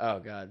 man. Oh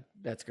god,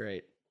 that's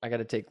great. I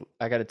gotta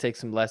take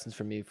some lessons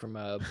from you from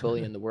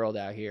bullying the world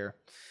out here.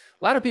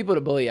 A lot of people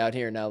to bully out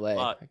here in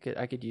LA.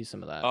 I could use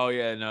some of that. Oh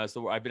yeah, no.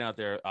 So I've been out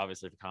there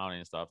obviously for comedy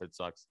and stuff. It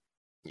sucks.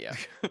 Yeah,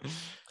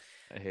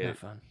 I hate it.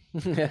 Fun.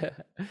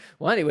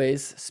 Well,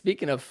 anyways,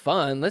 speaking of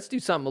fun, let's do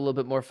something a little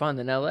bit more fun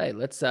than LA.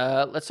 Let's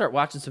start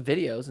watching some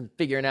videos and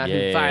figuring out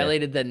who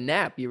violated the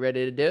nap. You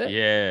ready to do it?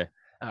 Yeah.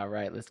 All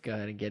right, let's go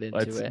ahead and get into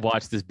it. Let's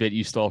watch this bit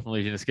you stole from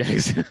Legion of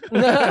Skags.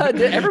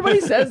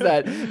 Everybody says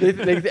that.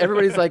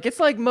 Everybody's like, it's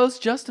like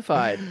Most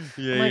Justified.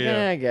 Yeah, I'm like,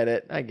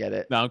 I get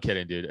it. No, I'm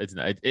kidding, dude. It's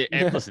not.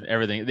 And listen,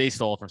 everything they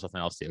stole from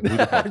something else too. Who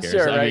the fuck cares?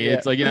 Sure, I mean,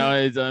 it's like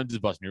I'm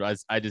just busting your.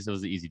 It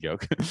was an easy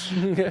joke.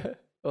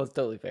 Well, it's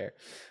totally fair.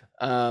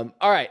 All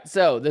right,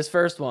 so this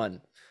first one.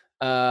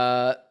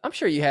 I'm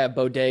sure you have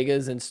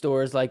bodegas and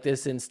stores like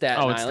this in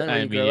Staten Island. I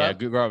mean,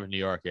 grew up in New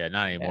York. Yeah,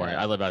 not anymore.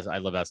 Yeah. I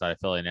live outside of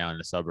Philly now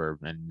in a suburb,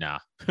 and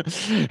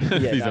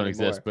these don't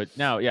exist. But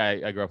no,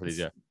 yeah, I grew up with these.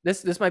 Yeah,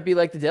 this might be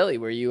like the deli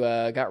where you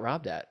got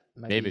robbed at.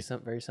 Maybe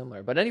something very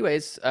similar. But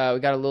anyways, we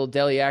got a little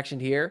deli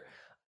action here.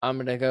 I'm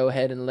gonna go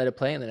ahead and let it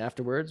play, and then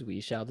afterwards we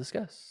shall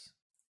discuss.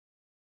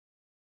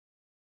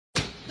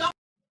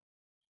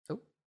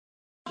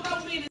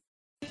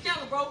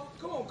 Bro,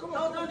 come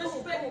on. Don't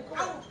disrespect.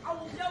 I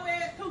want your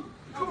ass too.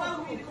 Don't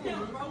follow me in this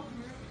camera, bro.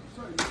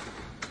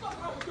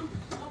 Fuck wrong with you?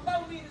 Don't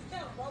follow me in this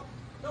camera, bro.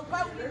 Don't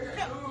follow me in this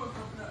camera.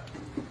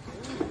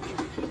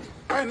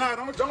 Hey, nah,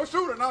 don't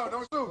shoot her. No,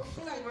 don't shoot.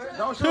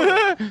 Don't shoot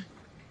her.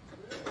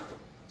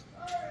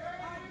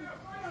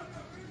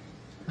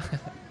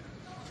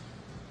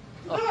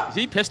 Is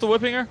he pistol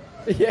whipping her?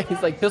 Yeah,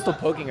 he's like pistol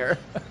poking her.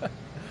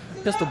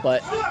 Pistol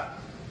butt.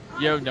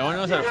 Yo, no one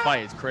knows how to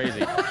fight. It's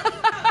crazy.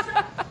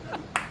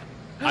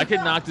 I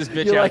could knock this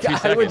bitch out in 2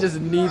 seconds. I would just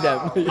knee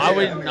them. I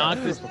would knock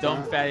this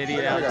dumb fat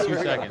idiot out in 2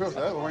 seconds. That's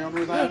the only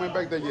reason I went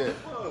back there yet.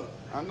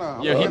 I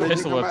know. Yo, he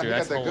pistol whipped her.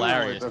 That's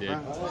hilarious, dude.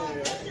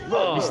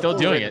 He's still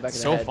doing it. It's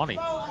so funny.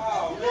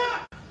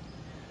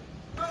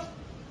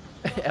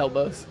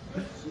 Elbows.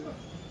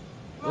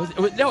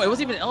 No, it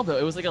wasn't even an elbow.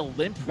 It was like a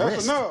limp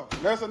wrist.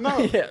 That's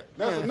enough. Yeah.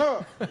 That's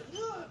enough.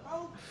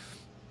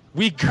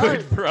 We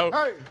good, bro.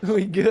 Hey.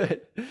 We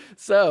good.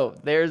 So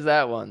there's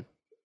that one.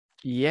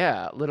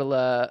 Yeah, little.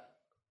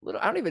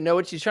 I don't even know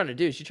what she's trying to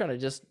do. She's trying to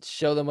just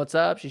show them what's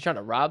up. She's trying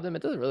to rob them.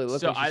 It doesn't really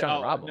look like she's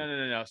trying to rob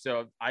them. No.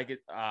 So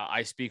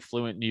I speak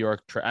fluent New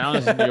York. I don't know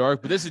if this is New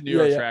York, but this is New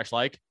York trash.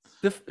 Like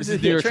this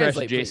is New York trash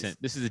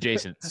adjacent. This is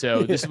adjacent.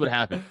 So this is what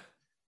happened.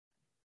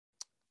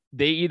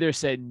 They either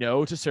said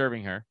no to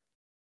serving her,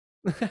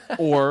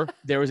 or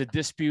there was a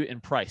dispute in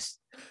price.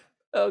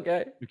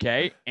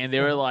 Okay. And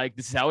they were like,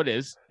 "This is how it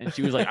is," and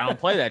she was like, "I don't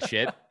play that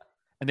shit,"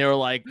 and they were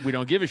like, "We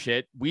don't give a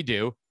shit. We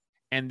do."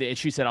 And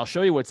she said, "I'll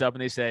show you what's up."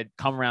 And they said,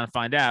 "Come around and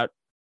find out."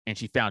 And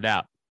she found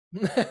out.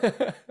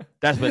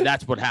 That's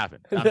what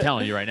happened. I'm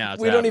telling you right now.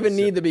 We don't even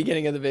need the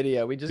beginning of the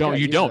video. We just don't.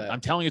 You don't.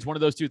 I'm telling you, it's one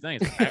of those two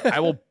things. I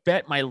will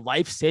bet my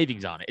life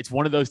savings on it. It's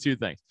one of those two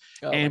things.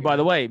 And by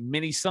the way,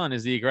 Mini Son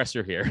is the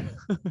aggressor here.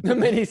 The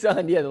Mini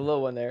Son, yeah, the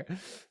little one there,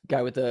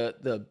 guy with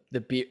the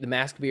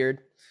mask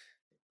beard.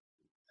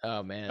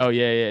 Oh man. Oh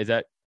yeah. Is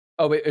that?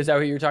 Oh wait, is that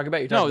what you were talking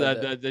about? You're No,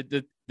 talking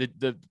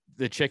about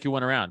the chick who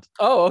went around.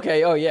 Oh,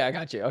 okay. Oh yeah, I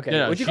got you. Okay.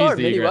 No, What'd you call her?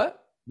 she's Mini what?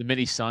 The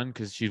mini sun,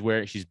 because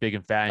she's big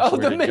and fat. And Oh, she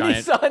the wears a mini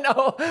giant, sun.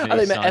 Oh, I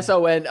mini thought meant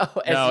sun. SON.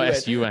 Oh, No, SUN.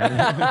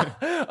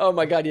 SUN. Oh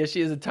my God. Yeah,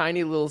 she is a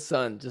tiny little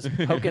sun just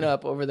poking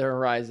up over the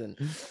horizon.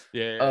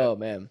 Yeah. Oh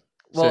man.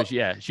 Well,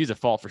 So she's a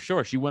fault for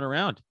sure. She went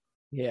around.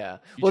 yeah.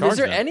 She Well, is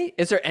charged them.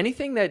 there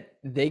anything that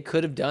they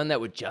could have done that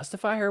would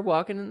justify her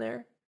walking in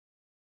there?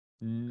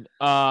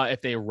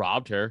 If they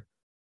robbed her,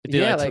 if they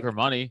Yeah, took like- her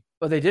money.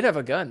 Well, they did have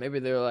a gun. Maybe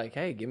they were like,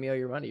 "Hey, give me all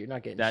your money. You're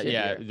not getting That shit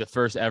yeah, here." the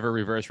first ever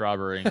reverse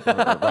robbery from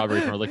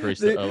a liquor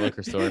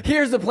store.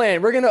 Here's the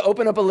plan. We're gonna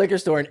open up a liquor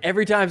store, and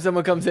every time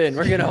someone comes in,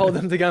 we're gonna hold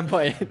them to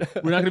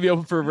gunpoint. We're not going to be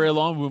open for very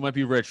long. But we might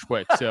be rich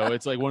quick. So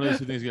it's like one of those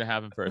two things going to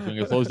happen first. We're going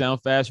to close down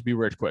fast or be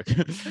rich quick.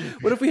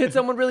 What if we hit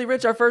someone really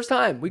rich our first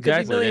time? We could be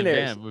Exactly.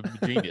 millionaires. Damn, we'd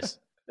be genius.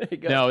 There you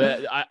go.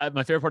 No,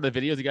 my favorite part of the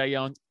video is the guy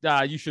yelling,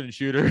 you shouldn't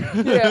shoot her.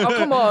 Yeah. Oh,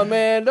 come on,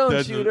 man. Don't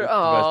That's shoot the her. best-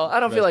 Oh, I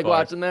don't feel best like part.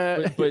 watching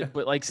that.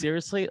 But like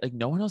seriously, like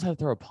no one knows how to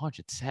throw a punch.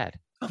 It's sad.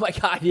 Oh my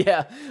God.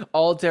 Yeah.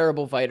 All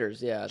terrible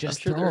fighters. Yeah. Just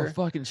I'm sure throw a they're...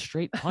 fucking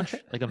straight punch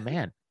like a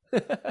man.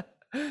 They're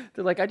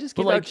like, I just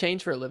But give like- out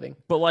change for a living.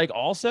 But like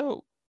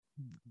also,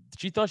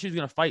 she thought she was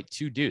gonna fight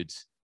two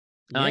dudes.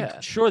 And Yeah.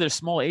 like, sure, they're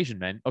small Asian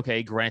men.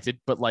 Okay, granted,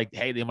 but like,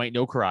 hey, they might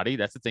know karate.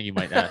 That's the thing you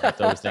might have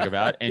to always think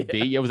about. And B,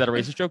 yeah, was that a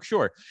racist joke?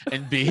 Sure.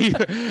 And B,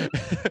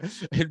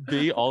 and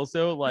B,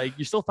 also like,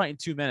 you're still fighting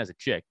two men as a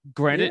chick.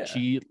 Granted, Yeah.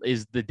 she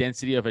is the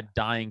density of a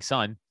dying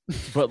sun,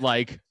 but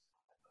like,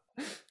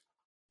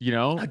 you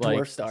know, A like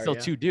dwarf star, still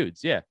yeah. two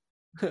dudes. Yeah.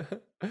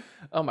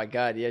 Oh my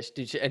God. Yeah.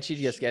 And she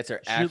just gets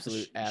her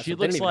absolute ass. she They didn't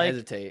looks even like-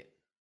 hesitate.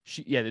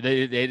 They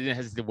didn't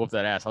hesitate to whoop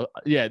that ass.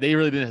 Yeah, they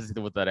really didn't hesitate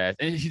to whoop that ass.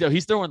 And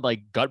he's throwing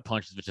like gut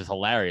punches, which is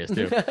hilarious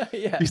too.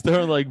 Yeah. He's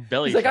throwing like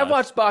belly He's like, shots. I've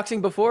watched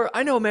boxing before.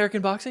 I know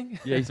American boxing.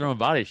 Yeah, he's throwing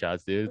body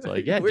shots, dude. It's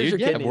like, yeah, Where's dude, your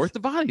yeah, kidneys? work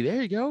the body.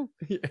 There you go.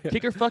 Yeah.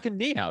 Kick her fucking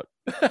knee out.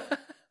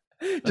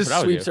 Just what I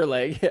would sweeps do. her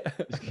leg. Yeah.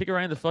 Just kick her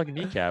right in the fucking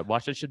kneecap.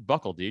 Watch that shit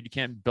buckle, dude. You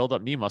can't build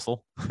up knee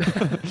muscle.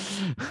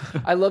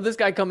 I love this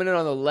guy coming in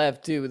on the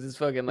left too with his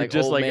fucking like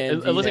just old like man it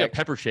looks like a V-neck.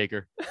 pepper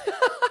shaker.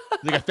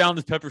 Like I found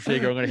this pepper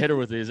shaker. I'm gonna hit her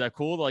with it. Is that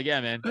cool? Like, yeah,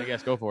 man. I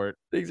guess go for it.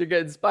 Things are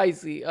getting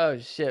spicy. Oh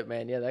shit,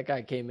 man. Yeah, that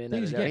guy came in.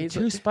 Things are and getting he's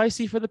too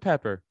spicy for the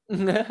pepper. he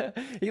like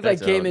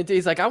That's came old. into.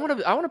 He's like, I want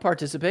to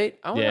participate.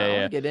 I want to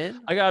Yeah. get in.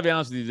 I gotta be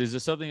honest with you. There's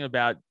just something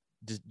about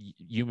just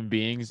human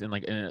beings and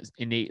like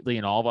innately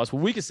in all of us.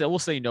 Well, we'll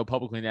say no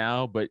publicly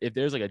now, but if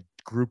there's like a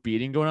group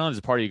beating going on, there's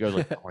a party that goes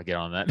like, I want to get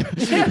on that.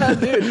 Yeah,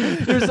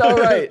 dude, you're so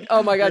right.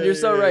 Oh my God, you're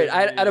so right.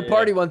 At a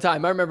party yeah. one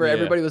time, I remember Yeah.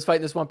 everybody was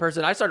fighting this one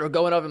person. I started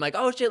going up and like,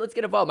 oh shit, let's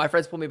get involved. My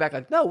friends pulled me back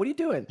like, no, what are you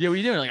doing? Yeah, what are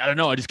you doing? Like, I don't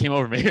know. I just came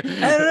over me. I don't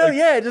know. Like,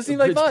 Yeah, it just seemed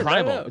like it's fun. I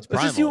don't primal. know. It's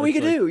Let's just see what we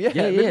primal. can It's do. like-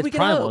 Yeah, yeah, maybe it's we can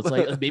primal. help. It's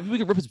like maybe we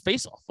can rip his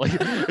face off. Like,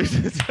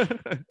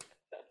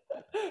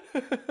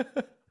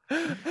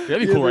 that'd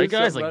be Yeah, cool, right, there's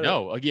guys? something Like,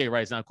 about no, yeah,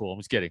 right. It's not cool. I'm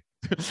just kidding.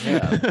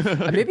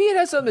 Yeah. Maybe it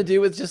has something to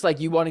do with just like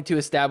you wanting to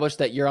establish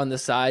that you're on the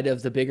side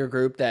of the bigger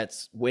group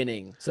that's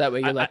winning. So that way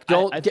you're like,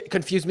 don't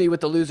confuse me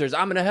with the losers.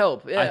 I'm gonna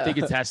help. Yeah. I think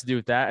it has to do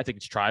with that. I think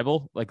it's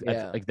tribal, like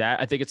Yeah. like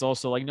that. I think it's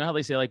also like, you know how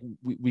they say like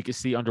we can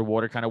see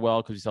underwater kind of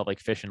well because we still have like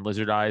fish and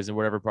lizard eyes and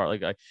whatever part.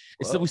 Like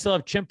it's still, we still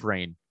have chimp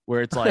brain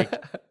where it's like,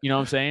 you know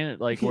what I'm saying?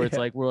 Like where it's Yeah.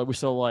 like we're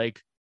still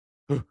like.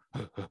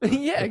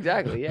 Yeah,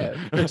 exactly. Yeah.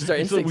 Just our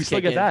we still instincts get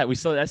kick in. that. We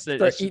still that's the Start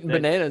that's- eating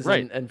that- bananas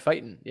right. and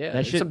fighting. Yeah. That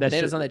There's shit- some that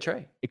bananas shit- on that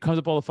tray. It comes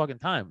up all the fucking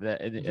time.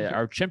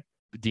 Our chimp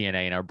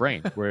DNA in our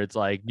brain, where it's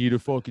like, need to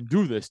fucking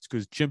do this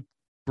because chimp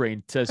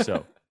brain says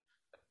so.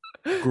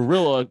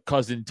 Gorilla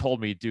cousin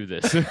told me to do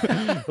this.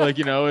 Like,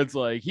 you know, it's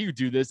like he would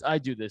do this, I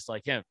do this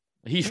like him.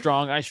 He's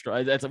strong, I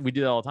strong. That's we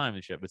do that all the time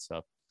and shit, but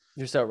stuff.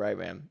 You're so right,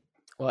 man.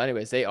 Well,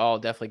 anyways, they all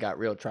definitely got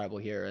real tribal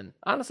here. And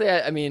honestly,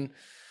 I mean,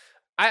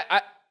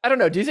 I don't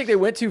know. Do you think they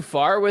went too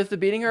far with the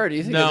beating her, or do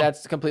you think No. that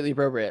that's completely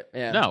appropriate?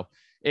 Yeah. No,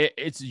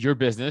 it's your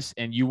business,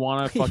 and you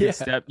want to fucking Yeah.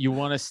 step. You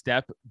want to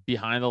step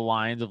behind the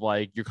lines of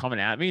like you're coming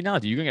at me. No,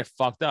 dude, you're gonna get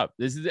fucked up.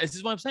 This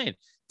is what I'm saying.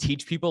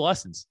 Teach people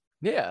lessons.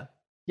 Yeah.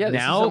 Yeah. This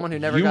Now is someone who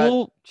never you got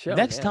will shown,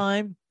 next yeah.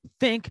 time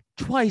think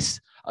twice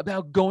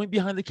about going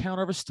behind the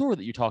counter of a store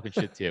that you're talking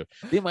shit to.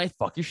 They might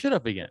fuck your shit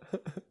up again.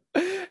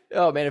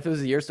 Oh man, if it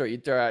was a year store,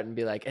 you'd throw out and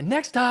be like, and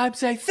next time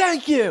say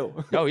thank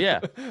you. Oh yeah,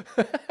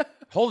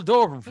 hold the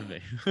door open for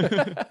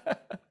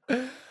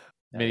me.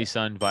 Mini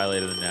son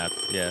violated the nap.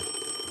 Yeah.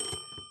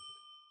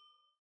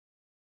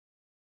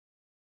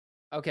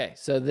 Okay,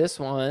 so this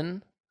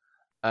one,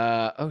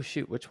 oh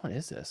shoot, which one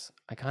is this?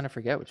 I kind of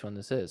forget which one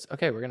this is.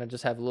 Okay, we're gonna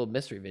just have a little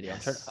mystery video.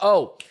 Yes.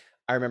 Oh,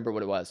 I remember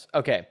what it was.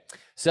 Okay,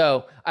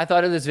 so I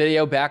thought of this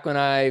video back when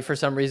I, for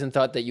some reason,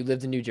 thought that you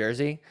lived in New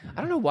Jersey.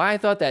 I don't know why I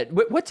thought that.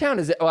 What town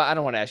is it? Well, I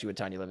don't want to ask you what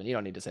town you live in. You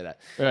don't need to say that.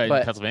 Right, But-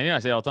 in Pennsylvania, I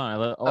say all the time.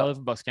 I live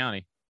in Bucks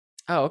County.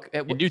 Oh, okay.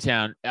 In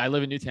Newtown. I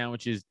live in Newtown,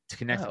 which is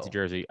connected to Oh.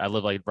 Jersey. I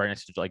live like right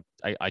next to like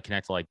I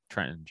connect to like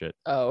Trenton and shit.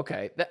 Oh,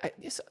 okay.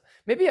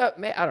 Maybe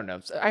I don't know.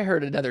 I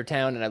heard another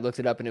town and I looked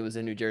it up and it was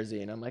in New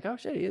Jersey and I'm like, oh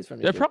shit, he is from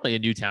New They're Jersey. probably a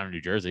new town in New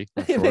Jersey.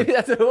 I'm sure. Maybe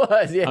that's what it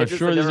was. Yeah, I'm just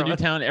sure there's a new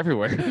different town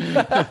everywhere.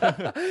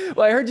 one.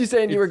 Well, I heard you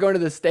saying you were going to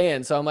the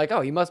stand, so I'm like,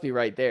 oh, he must be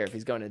right there if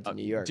he's going into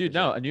New York. Dude, for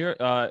sure. no, New York.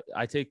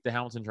 I take the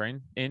Hamilton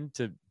train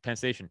into Penn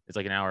Station. It's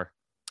like an hour.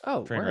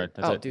 Oh, train word. ride.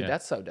 That's Oh, it, dude, yeah.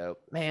 that's so dope,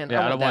 man.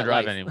 Yeah, I don't want to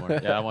drive life. anymore. Yeah,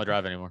 I don't want to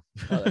drive anymore.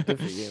 Oh, good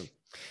for you.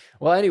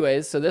 Well,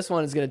 anyways, so this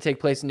one is going to take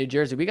place in New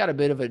Jersey. We got a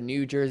bit of a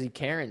New Jersey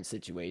Karen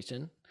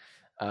situation.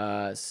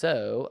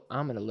 So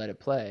I'm going to let it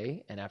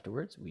play, and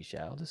afterwards we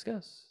shall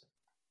discuss.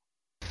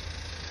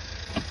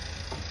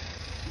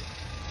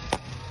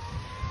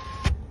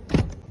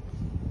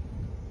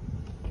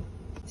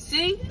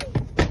 See?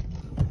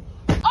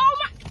 Oh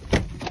my!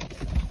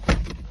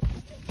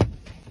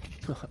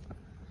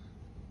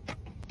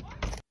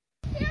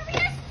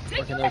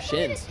 Working those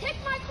shins. Kick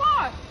my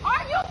car.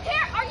 Are you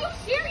here? Are you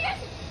serious?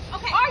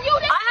 Okay. Are you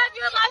I have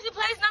your license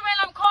plate number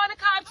and I'm calling the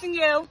cops on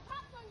you.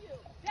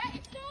 That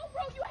is so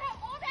rude. You have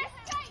all that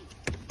space.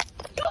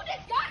 You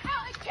just got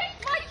out and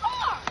kicked my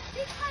car.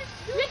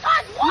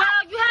 Because what?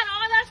 No, you had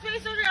all that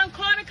space over there. I'm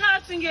calling the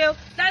cops on you.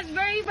 That's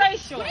very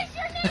racial. Where's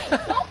your name?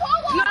 Don't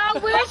pull up. No,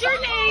 where's your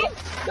name?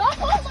 Don't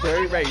pull up.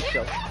 Very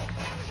racial. Are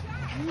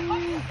you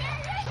serious?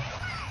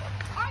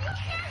 Are you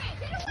serious?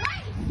 Get away.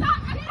 Stop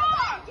the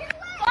car. Get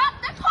away. Stop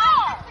the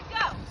car.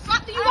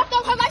 Stop. Do you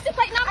want her license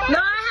plate number? No,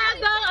 I have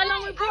that and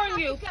I'm reporting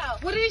you.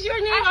 What is your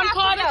name? I'm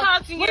calling the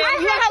cops on you. You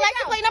have her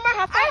license plate number?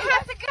 I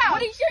have to go.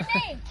 What is your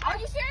name? Are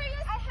you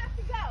serious? I have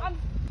to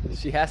go.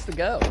 She has to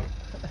go.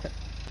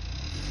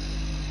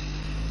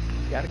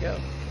 Gotta go.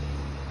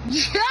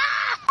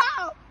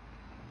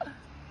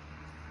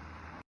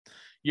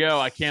 Yo,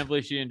 I can't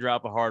believe she didn't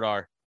drop a hard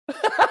R.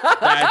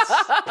 That's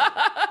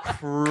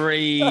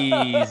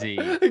crazy.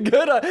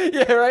 Good.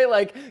 Yeah, right.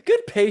 Like,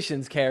 good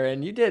patience,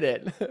 Karen. You did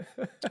it.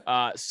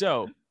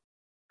 So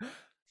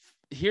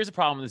here's the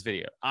problem with this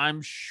video.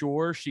 I'm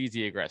sure she's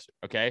the aggressor.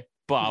 Okay.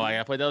 But I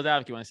gotta play devil's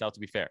advocate myself to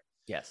be fair.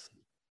 Yes.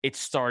 It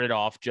started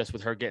off just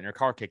with her getting her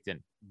car kicked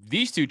in.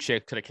 These two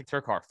chicks could have kicked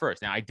her car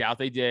first. Now I doubt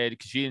they did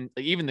because she didn't.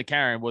 Like, even the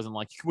Karen wasn't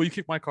like, "Well, you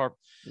kicked my car."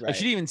 Right. Like,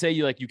 she didn't even say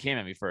you came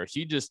at me first.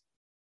 She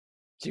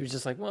was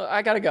just like, well,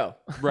 I gotta go.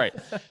 right.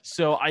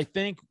 So I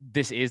think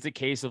this is the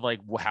case of like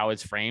how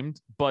it's framed,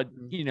 but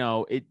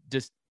it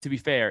just to be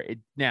fair,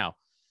 now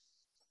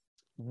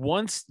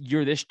once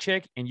you're this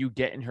chick and you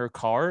get in her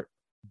car,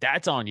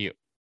 that's on you.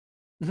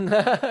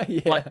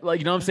 Yeah. Like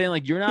you know what I'm saying?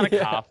 Like you're not a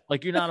Yeah. cop.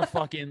 Like you're not a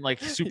fucking like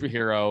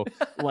superhero.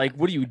 Like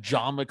what are you,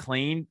 John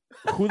McClane?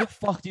 Who the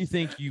fuck do you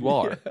think you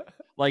are?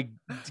 Like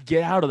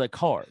get out of the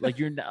car. Like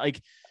you're not like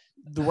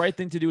the right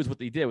thing to do is what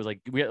they did was like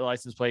we got the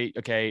license plate.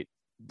 Okay,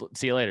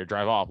 see you later.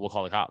 Drive off. We'll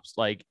call the cops.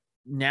 Like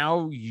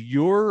now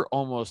you're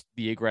almost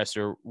the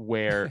aggressor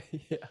where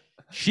Yeah.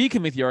 she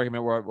can make the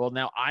argument where, well,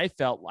 now I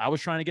felt I was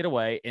trying to get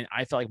away and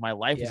I felt like my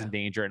life was Yeah. in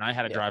danger and I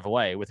had to Yeah. drive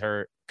away with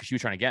her because she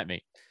was trying to get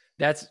me.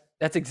 That's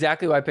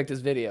exactly why I picked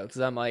this video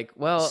because I'm like,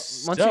 well,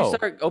 once you So-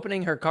 start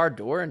opening her car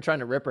door and trying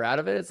to rip her out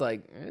of it, it's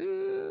like,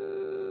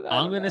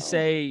 I'm going to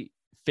say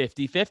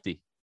 50-50.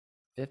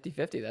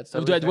 50-50. That's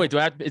Do totally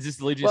I have, is this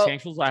the Legion Well- of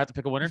Sanctions? I have to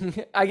pick a winner?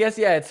 fair. I guess,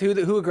 yeah, it's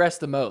who aggressed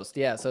the most.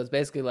 Yeah, so it's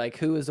basically like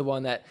who is the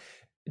one that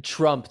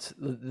trumped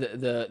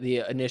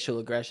the initial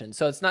aggression.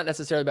 So it's not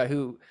necessarily about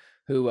who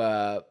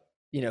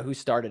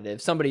started it.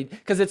 If somebody,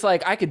 because it's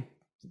like I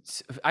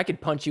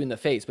could punch you in the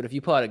face, but if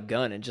you pull out a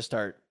gun and just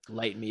start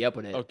lighting me up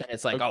with it, Okay. then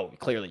it's like, oh,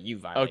 clearly you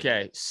violated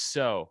Okay, it.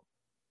 so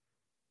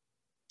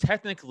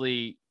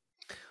technically,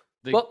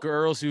 the Well-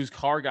 girls whose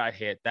car got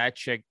hit, that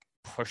chick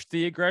pushed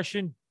the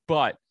aggression,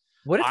 but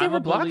What if they I'm were a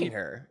blocking belie-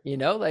 her?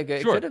 Like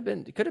it Sure. could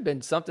have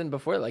been something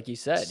before, like you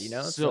said.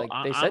 It's so like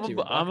they said you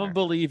were I'm a blocking her.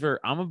 believer.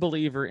 I'm a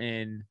believer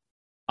in,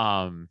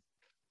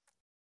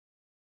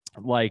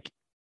 like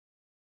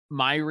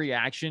my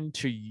reaction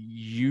to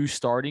you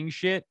starting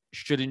shit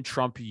shouldn't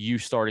trump you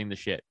starting the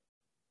shit.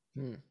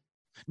 Hmm.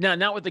 Now,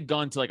 not with the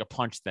gun to like a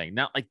punch thing.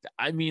 Not like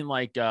I mean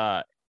like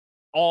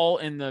all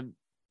in the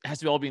has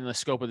to all be in the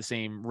scope of the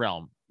same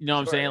realm. You know what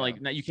I'm Sure, saying? yeah. Like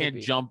you Could can't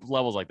be. jump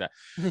levels like that.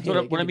 So Yeah, what,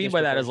 it could what I be mean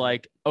by that is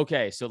disproportionate. like,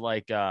 okay, so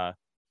like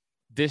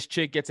this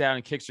chick gets out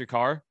and kicks your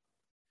car.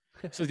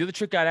 So the other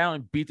chick got out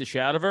and beat the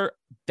shit out of her.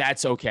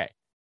 That's okay.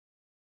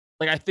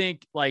 Like I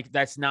think like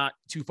that's not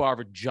too far of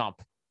a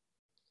jump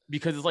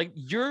because it's like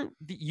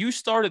you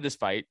started this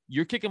fight.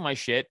 You're kicking my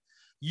shit.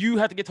 You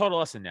have to get taught a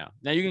lesson now.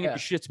 Now you're gonna get Yeah. your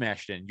shit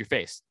smashed in your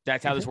face.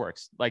 That's how this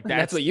works. Like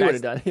that's what you would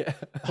have done. Yeah.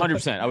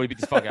 100%. I would have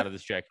beat the fuck out of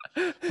this chick.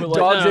 But like,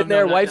 Dogs no, in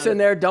there, no, wife's no, in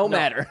there, don't no.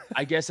 matter.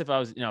 I guess if I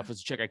was, if it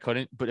was a chick, I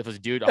couldn't. But if it was a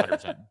dude,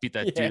 100% beat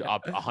that dude Yeah.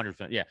 up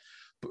 100%. Yeah,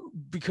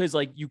 because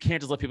like you can't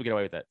just let people get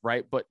away with that,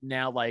 right? But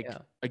now, like Yeah.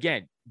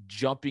 again,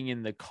 jumping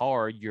in the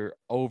car, you're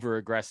over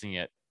aggressing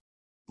it.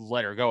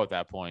 Let her go at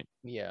that point.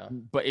 Yeah.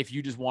 But if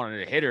you just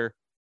wanted to hit her,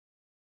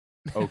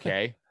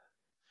 okay.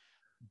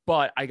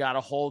 But I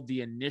gotta hold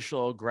the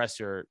initial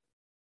aggressor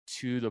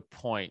to the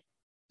point,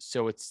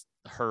 so it's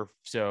her.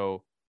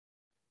 So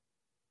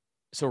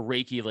So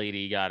Reiki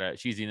lady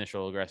she's the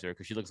initial aggressor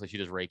because she looks like she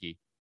does Reiki.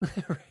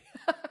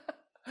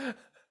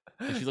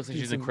 And she looks like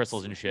she's in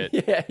crystals and shit.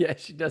 Yeah,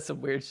 she does some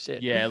weird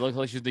shit. Yeah, it looks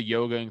like she's the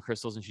yoga and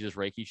crystals and she does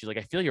Reiki. She's like,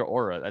 I feel your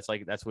aura. That's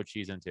what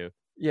she's into.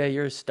 Yeah,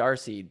 you're a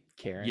starseed,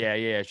 Karen.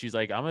 Yeah. She's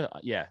like,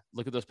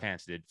 look at those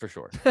pants, dude, for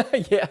sure.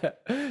 Yeah.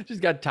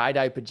 She's got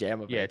tie-dye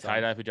pajama pants. Yeah,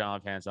 tie-dye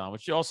pajama pants on,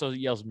 which she also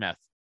yells meth.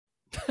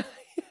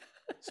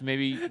 So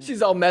maybe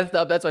she's all methed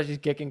up. That's why she's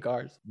kicking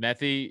cars.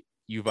 Methy,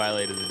 you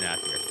violated the nap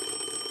here.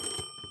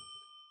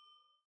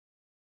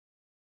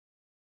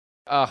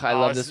 Oh, I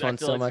love this one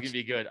so much. This is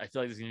gonna be good. I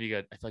feel like this is gonna be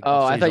good.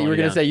 I thought you were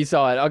gonna say you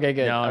saw it. Okay,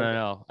 good.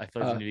 No. I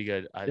feel like it's gonna be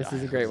good. This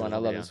is a great one. I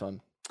love this one.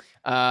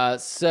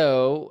 Not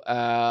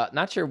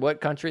sure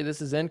what country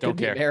this is in. Could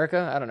be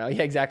America. I don't know.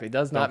 Yeah, exactly.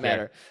 Does not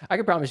matter. I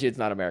can promise you it's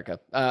not America.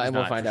 And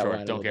we'll find out.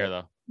 Sure. Don't care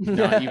though.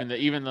 No,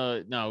 even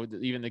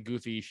the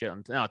goofy shit.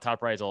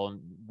 Top right is all in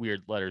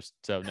weird letters.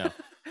 So no.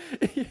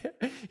 You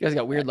guys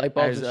got weird light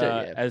bulbs and shit.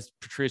 Yeah. As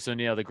Patrice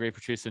O'Neal, the great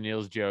Patrice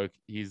O'Neal's joke,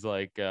 he's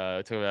like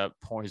talking about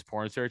his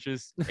porn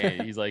searches,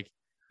 and he's like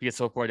he gets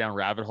so far down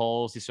rabbit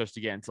holes, he starts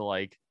to get into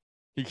like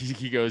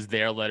he goes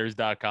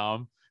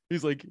theirletters.com.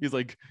 He's like, you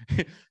look at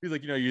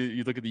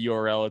the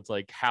URL, it's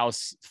like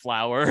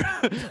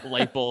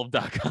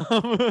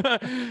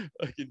houseflower.lightbulb.com.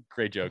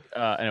 Great joke.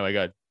 Anyway, go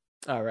ahead.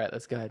 All right,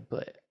 let's go ahead and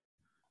play it.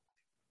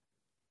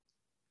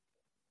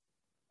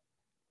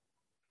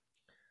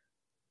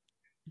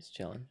 He's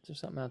chilling. Is there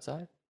something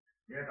outside?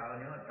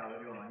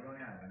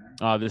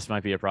 Oh, this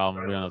might be a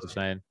problem. We don't know what they're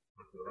saying.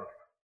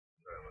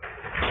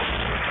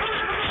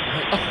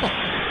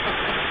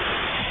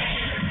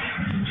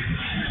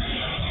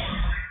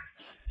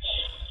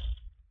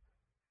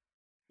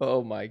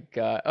 Oh my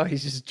god. Oh,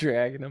 he's just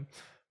dragging him.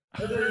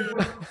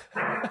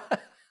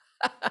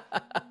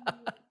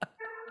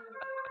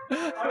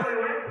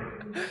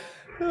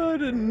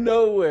 Out of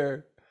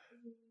nowhere.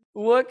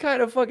 What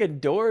kind of fucking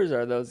doors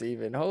are those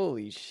even?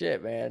 Holy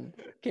shit, man.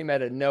 Came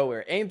out of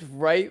nowhere. Aimed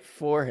right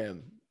for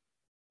him.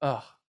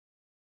 Oh.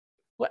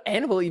 What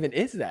animal even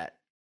is that?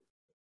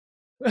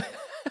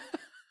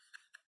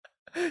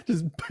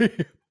 Just bam.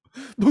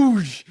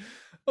 Boosh.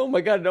 Oh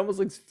my god, it almost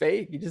looks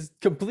fake. He just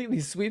completely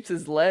sweeps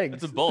his legs.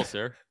 That's a bull,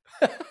 sir.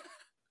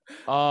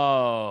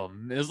 Oh,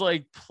 there's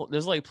like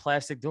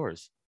plastic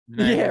doors.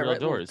 Yeah, right,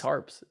 doors.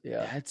 Tarps.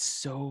 Yeah. That's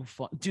so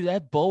fun. Dude,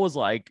 that bull was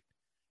like,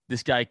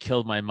 this guy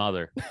killed my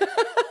mother.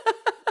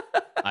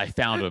 I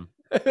found him.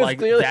 Like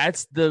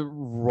that's the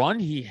run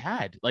he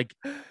had. Like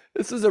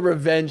this was a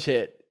revenge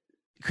hit.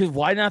 Because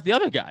why not the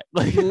other guy?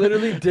 Like he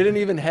literally didn't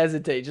even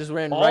hesitate. Just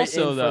ran right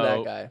in for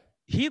that guy.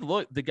 He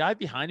looked, the guy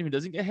behind him who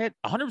doesn't get hit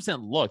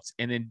 100% looked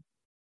and then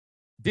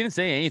didn't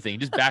say anything. He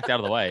just backed out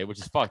of the way, which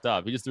is fucked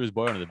up. He just threw his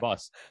boy under the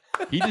bus.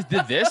 He just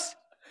did this.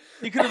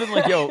 He could have been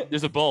like, yo,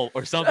 there's a bull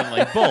or something,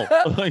 like bull.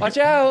 Like, watch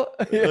out.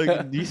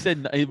 Like he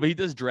said, but he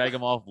does drag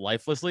him off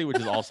lifelessly, which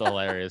is also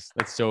hilarious.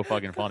 That's so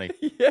fucking funny.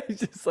 Yeah, he's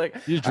just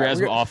like, he just drags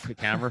him off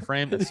camera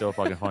frame. That's so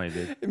fucking funny,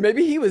 dude.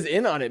 Maybe he was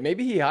in on it.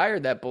 Maybe he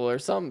hired that bull or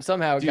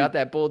somehow got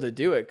that bull to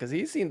do it because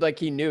he seemed like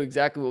he knew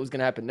exactly what was going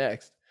to happen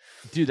next.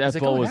 Dude, that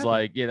bull was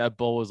like, that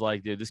bull was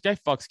like, dude, this guy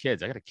fucks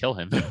kids. I gotta kill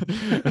him.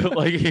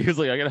 Like he was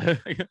like, I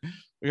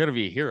gotta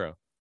be a hero.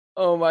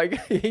 Oh my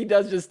god, he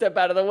does just step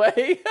out of the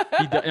way.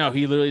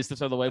 He literally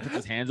steps out of the way, puts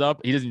his hands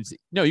up. He doesn't.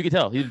 No, you can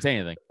tell he didn't say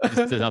anything. He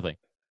just says nothing.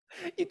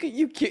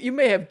 You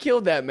may have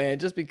killed that man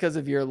just because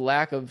of your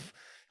lack of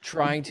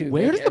trying to.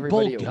 Where does the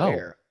bull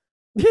go?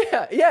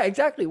 Yeah,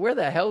 exactly. Where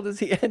the hell does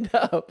he end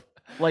up?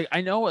 Like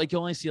I know, like you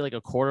only see like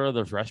a quarter of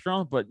the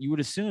restaurant, but you would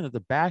assume that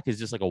the back is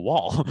just like a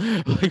wall.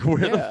 Like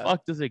where the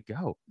fuck does it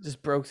go?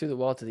 Just broke through the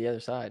wall to the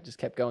other side. Just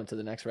kept going to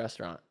the next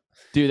restaurant.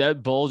 Dude,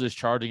 that bull just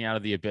charging out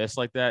of the abyss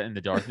like that in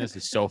the darkness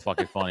is so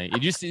fucking funny.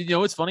 You know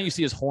what's funny? You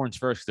see his horns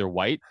first because they're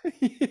white. So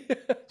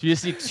you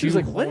just see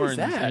two horns,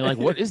 and you're like,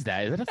 "What is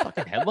that? Is that a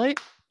fucking headlight?"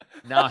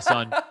 Nah,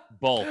 son,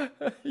 bull.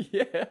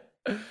 Yeah.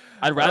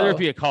 I'd rather it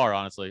be a car,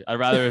 honestly. I'd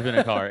rather it have been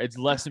a car. It's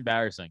less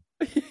embarrassing.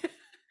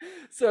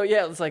 So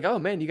yeah, it's like, oh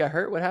man, you got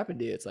hurt. What happened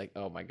to you? It's like,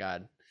 oh my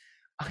god,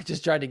 I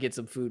just tried to get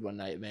some food one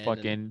night, man.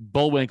 Fucking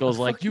Bullwinkle's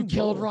like, you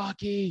killed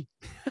Rocky.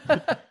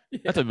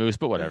 That's a moose,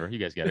 but whatever. You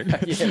guys get it.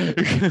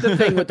 The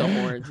thing with the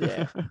horns.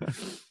 Yeah.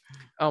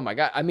 Oh my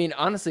god. I mean,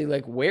 honestly,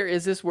 like, where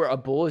is this? Where a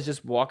bull is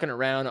just walking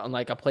around on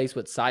like a place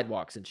with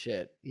sidewalks and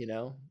shit, you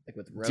know, like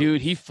with roads.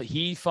 Dude,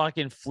 he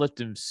fucking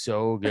flipped him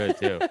so good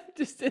too.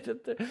 Just did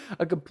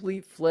a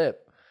complete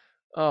flip.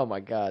 Oh my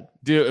god.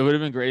 Dude, it would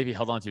have been great if he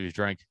held on to his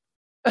drink.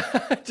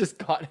 Just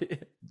caught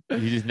it.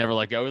 He just never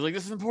let go. He was like,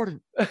 this is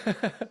important.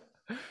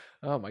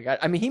 Oh my god.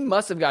 I mean, he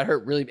must have got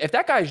hurt really. If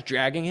that guy's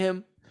dragging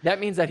him,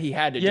 that means that he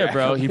had to. Yeah,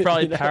 bro. He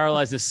probably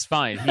paralyzed his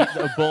spine.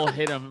 A bull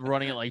hit him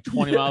running at like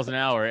 20 miles an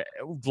hour,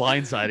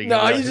 blindsiding him.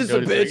 No, he's just a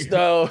bitch,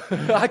 though.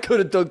 I could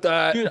have took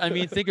that. Dude, I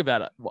mean, think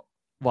about it.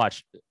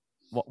 Watch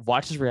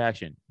his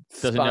reaction.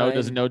 Doesn't know.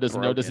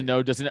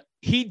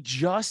 He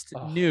just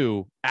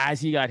knew as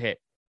he got hit.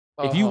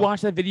 If you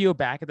watch that video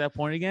back at that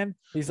point again,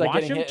 he's like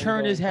watch him hit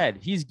turn his head.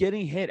 He's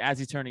getting hit as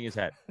he's turning his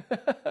head.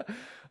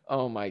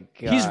 Oh my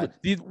god!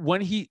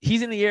 When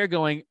he's in the air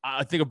going,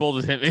 I think a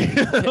bull just hit me.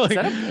 Like, is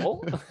that a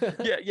bull?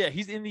 yeah.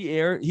 He's in the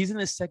air. He's in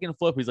his second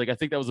flip. He's like, I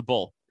think that was a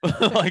bull.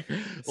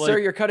 Sir,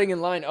 you're cutting in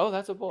line. Oh,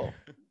 that's a bull.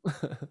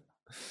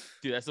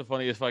 Dude, that's the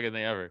funniest fucking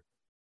thing ever.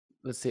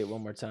 Let's see it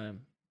one more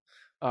time.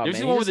 Oh, you ever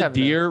seen one where the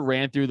deer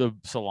ran through the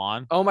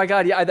salon? Oh my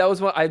god, yeah, that was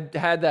what I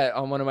had that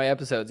on one of my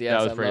episodes. Yeah,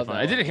 that was pretty funny.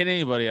 I didn't hit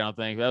anybody, I don't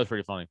think. That was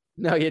pretty funny.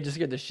 No, yeah, just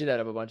scared the shit out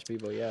of a bunch of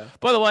people. Yeah.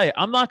 By the way,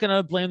 I'm not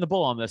gonna blame the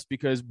bull on this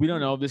because we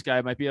don't know if this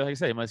guy might be, like I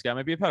said, this guy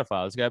might be a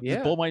pedophile.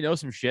 This bull might know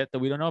some shit that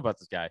we don't know about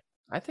this guy.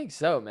 I think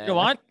so, man. You know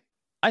what?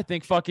 I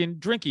think fucking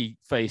Drinky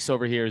Face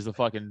over here is the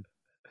fucking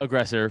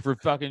aggressor for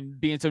fucking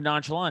being so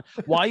nonchalant.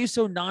 Why are you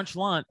so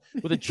nonchalant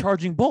with a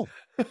charging bull?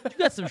 You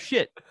got some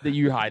shit that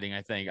you're hiding.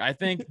 I think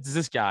it's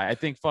this guy. I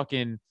think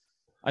fucking.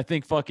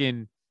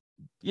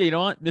 Yeah, you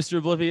know what, Mr.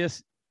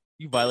 Oblivious,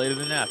 you violated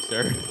the nap,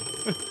 sir.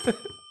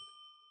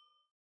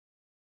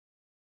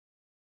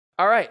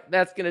 All right,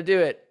 that's gonna do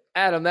it.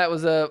 Adam, that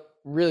was a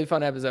really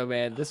fun episode,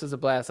 man. This was a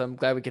blast. I'm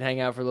glad we could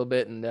hang out for a little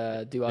bit and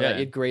do all that.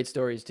 You had great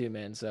stories too,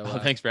 man. So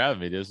thanks for having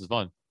me, dude. This was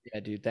fun.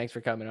 Yeah, dude. Thanks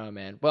for coming on,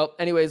 man. Well,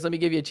 anyways, let me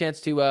give you a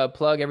chance to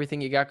plug everything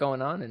you got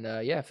going on,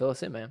 and yeah, fill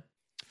us in, man.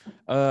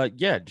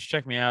 Yeah, just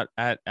check me out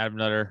at Adam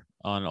Nutter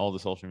on all the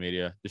social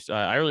media. Just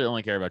I really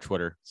only care about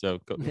Twitter, so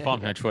go follow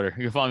me on Twitter.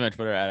 You can follow me on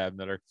Twitter at Adam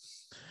Nutter.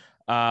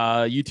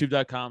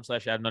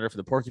 YouTube.com/Adam Nutter for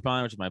the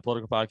Porcupine, which is my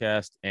political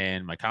podcast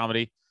and my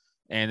comedy,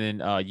 and then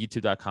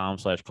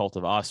YouTube.com/Cult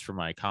of Us for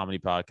my comedy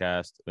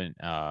podcast. And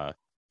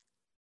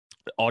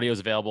audio is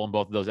available in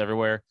both of those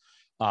everywhere.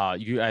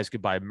 You guys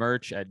could buy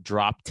merch at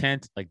Drop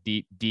Tent, like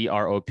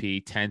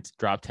DROP tent,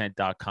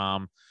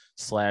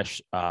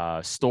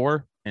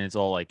 droptent.com/store. And it's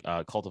all like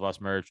Cult of Us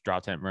merch,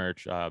 Drop Tent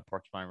merch,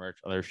 Porcupine merch,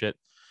 other shit.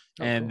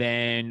 And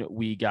then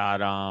we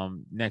got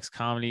next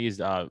comedy is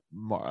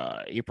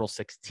April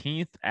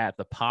 16th at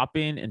the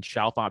Pop-In in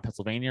Chalfont,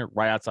 Pennsylvania,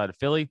 right outside of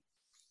Philly.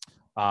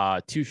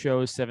 2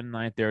 shows, 7,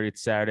 9:30.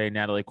 It's Saturday.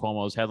 Natalie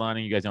Cuomo's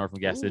headlining. You guys know her from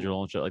Gas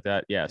Digital and shit like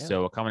that. Yeah,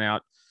 so coming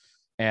out.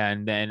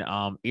 And then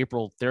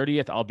April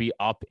 30th, I'll be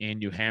up in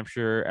New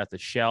Hampshire at the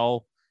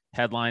Shell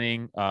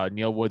headlining.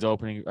 Neil Wood's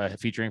opening,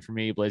 featuring for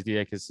me. Blaze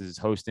Diakis is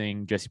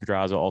hosting. Jesse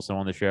Pedraza also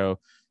on the show.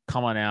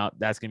 Come on out.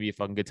 That's going to be a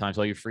fucking good time.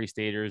 So all you free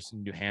staters,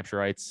 New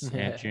Hampshireites,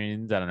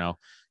 Hampshirians, I don't know.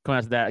 Come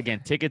out to that.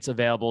 Again, tickets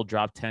available,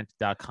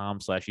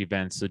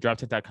 droptent.com/events. So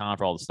droptent.com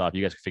for all the stuff.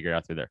 You guys can figure it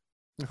out through there.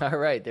 All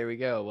right, there we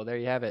go. Well, there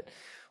you have it.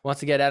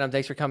 Once again, Adam,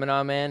 thanks for coming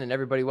on, man. And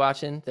everybody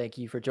watching, thank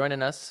you for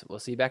joining us. We'll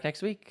see you back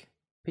next week.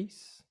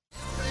 Peace.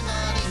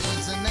 Everybody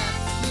needs a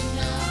nap, you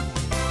know.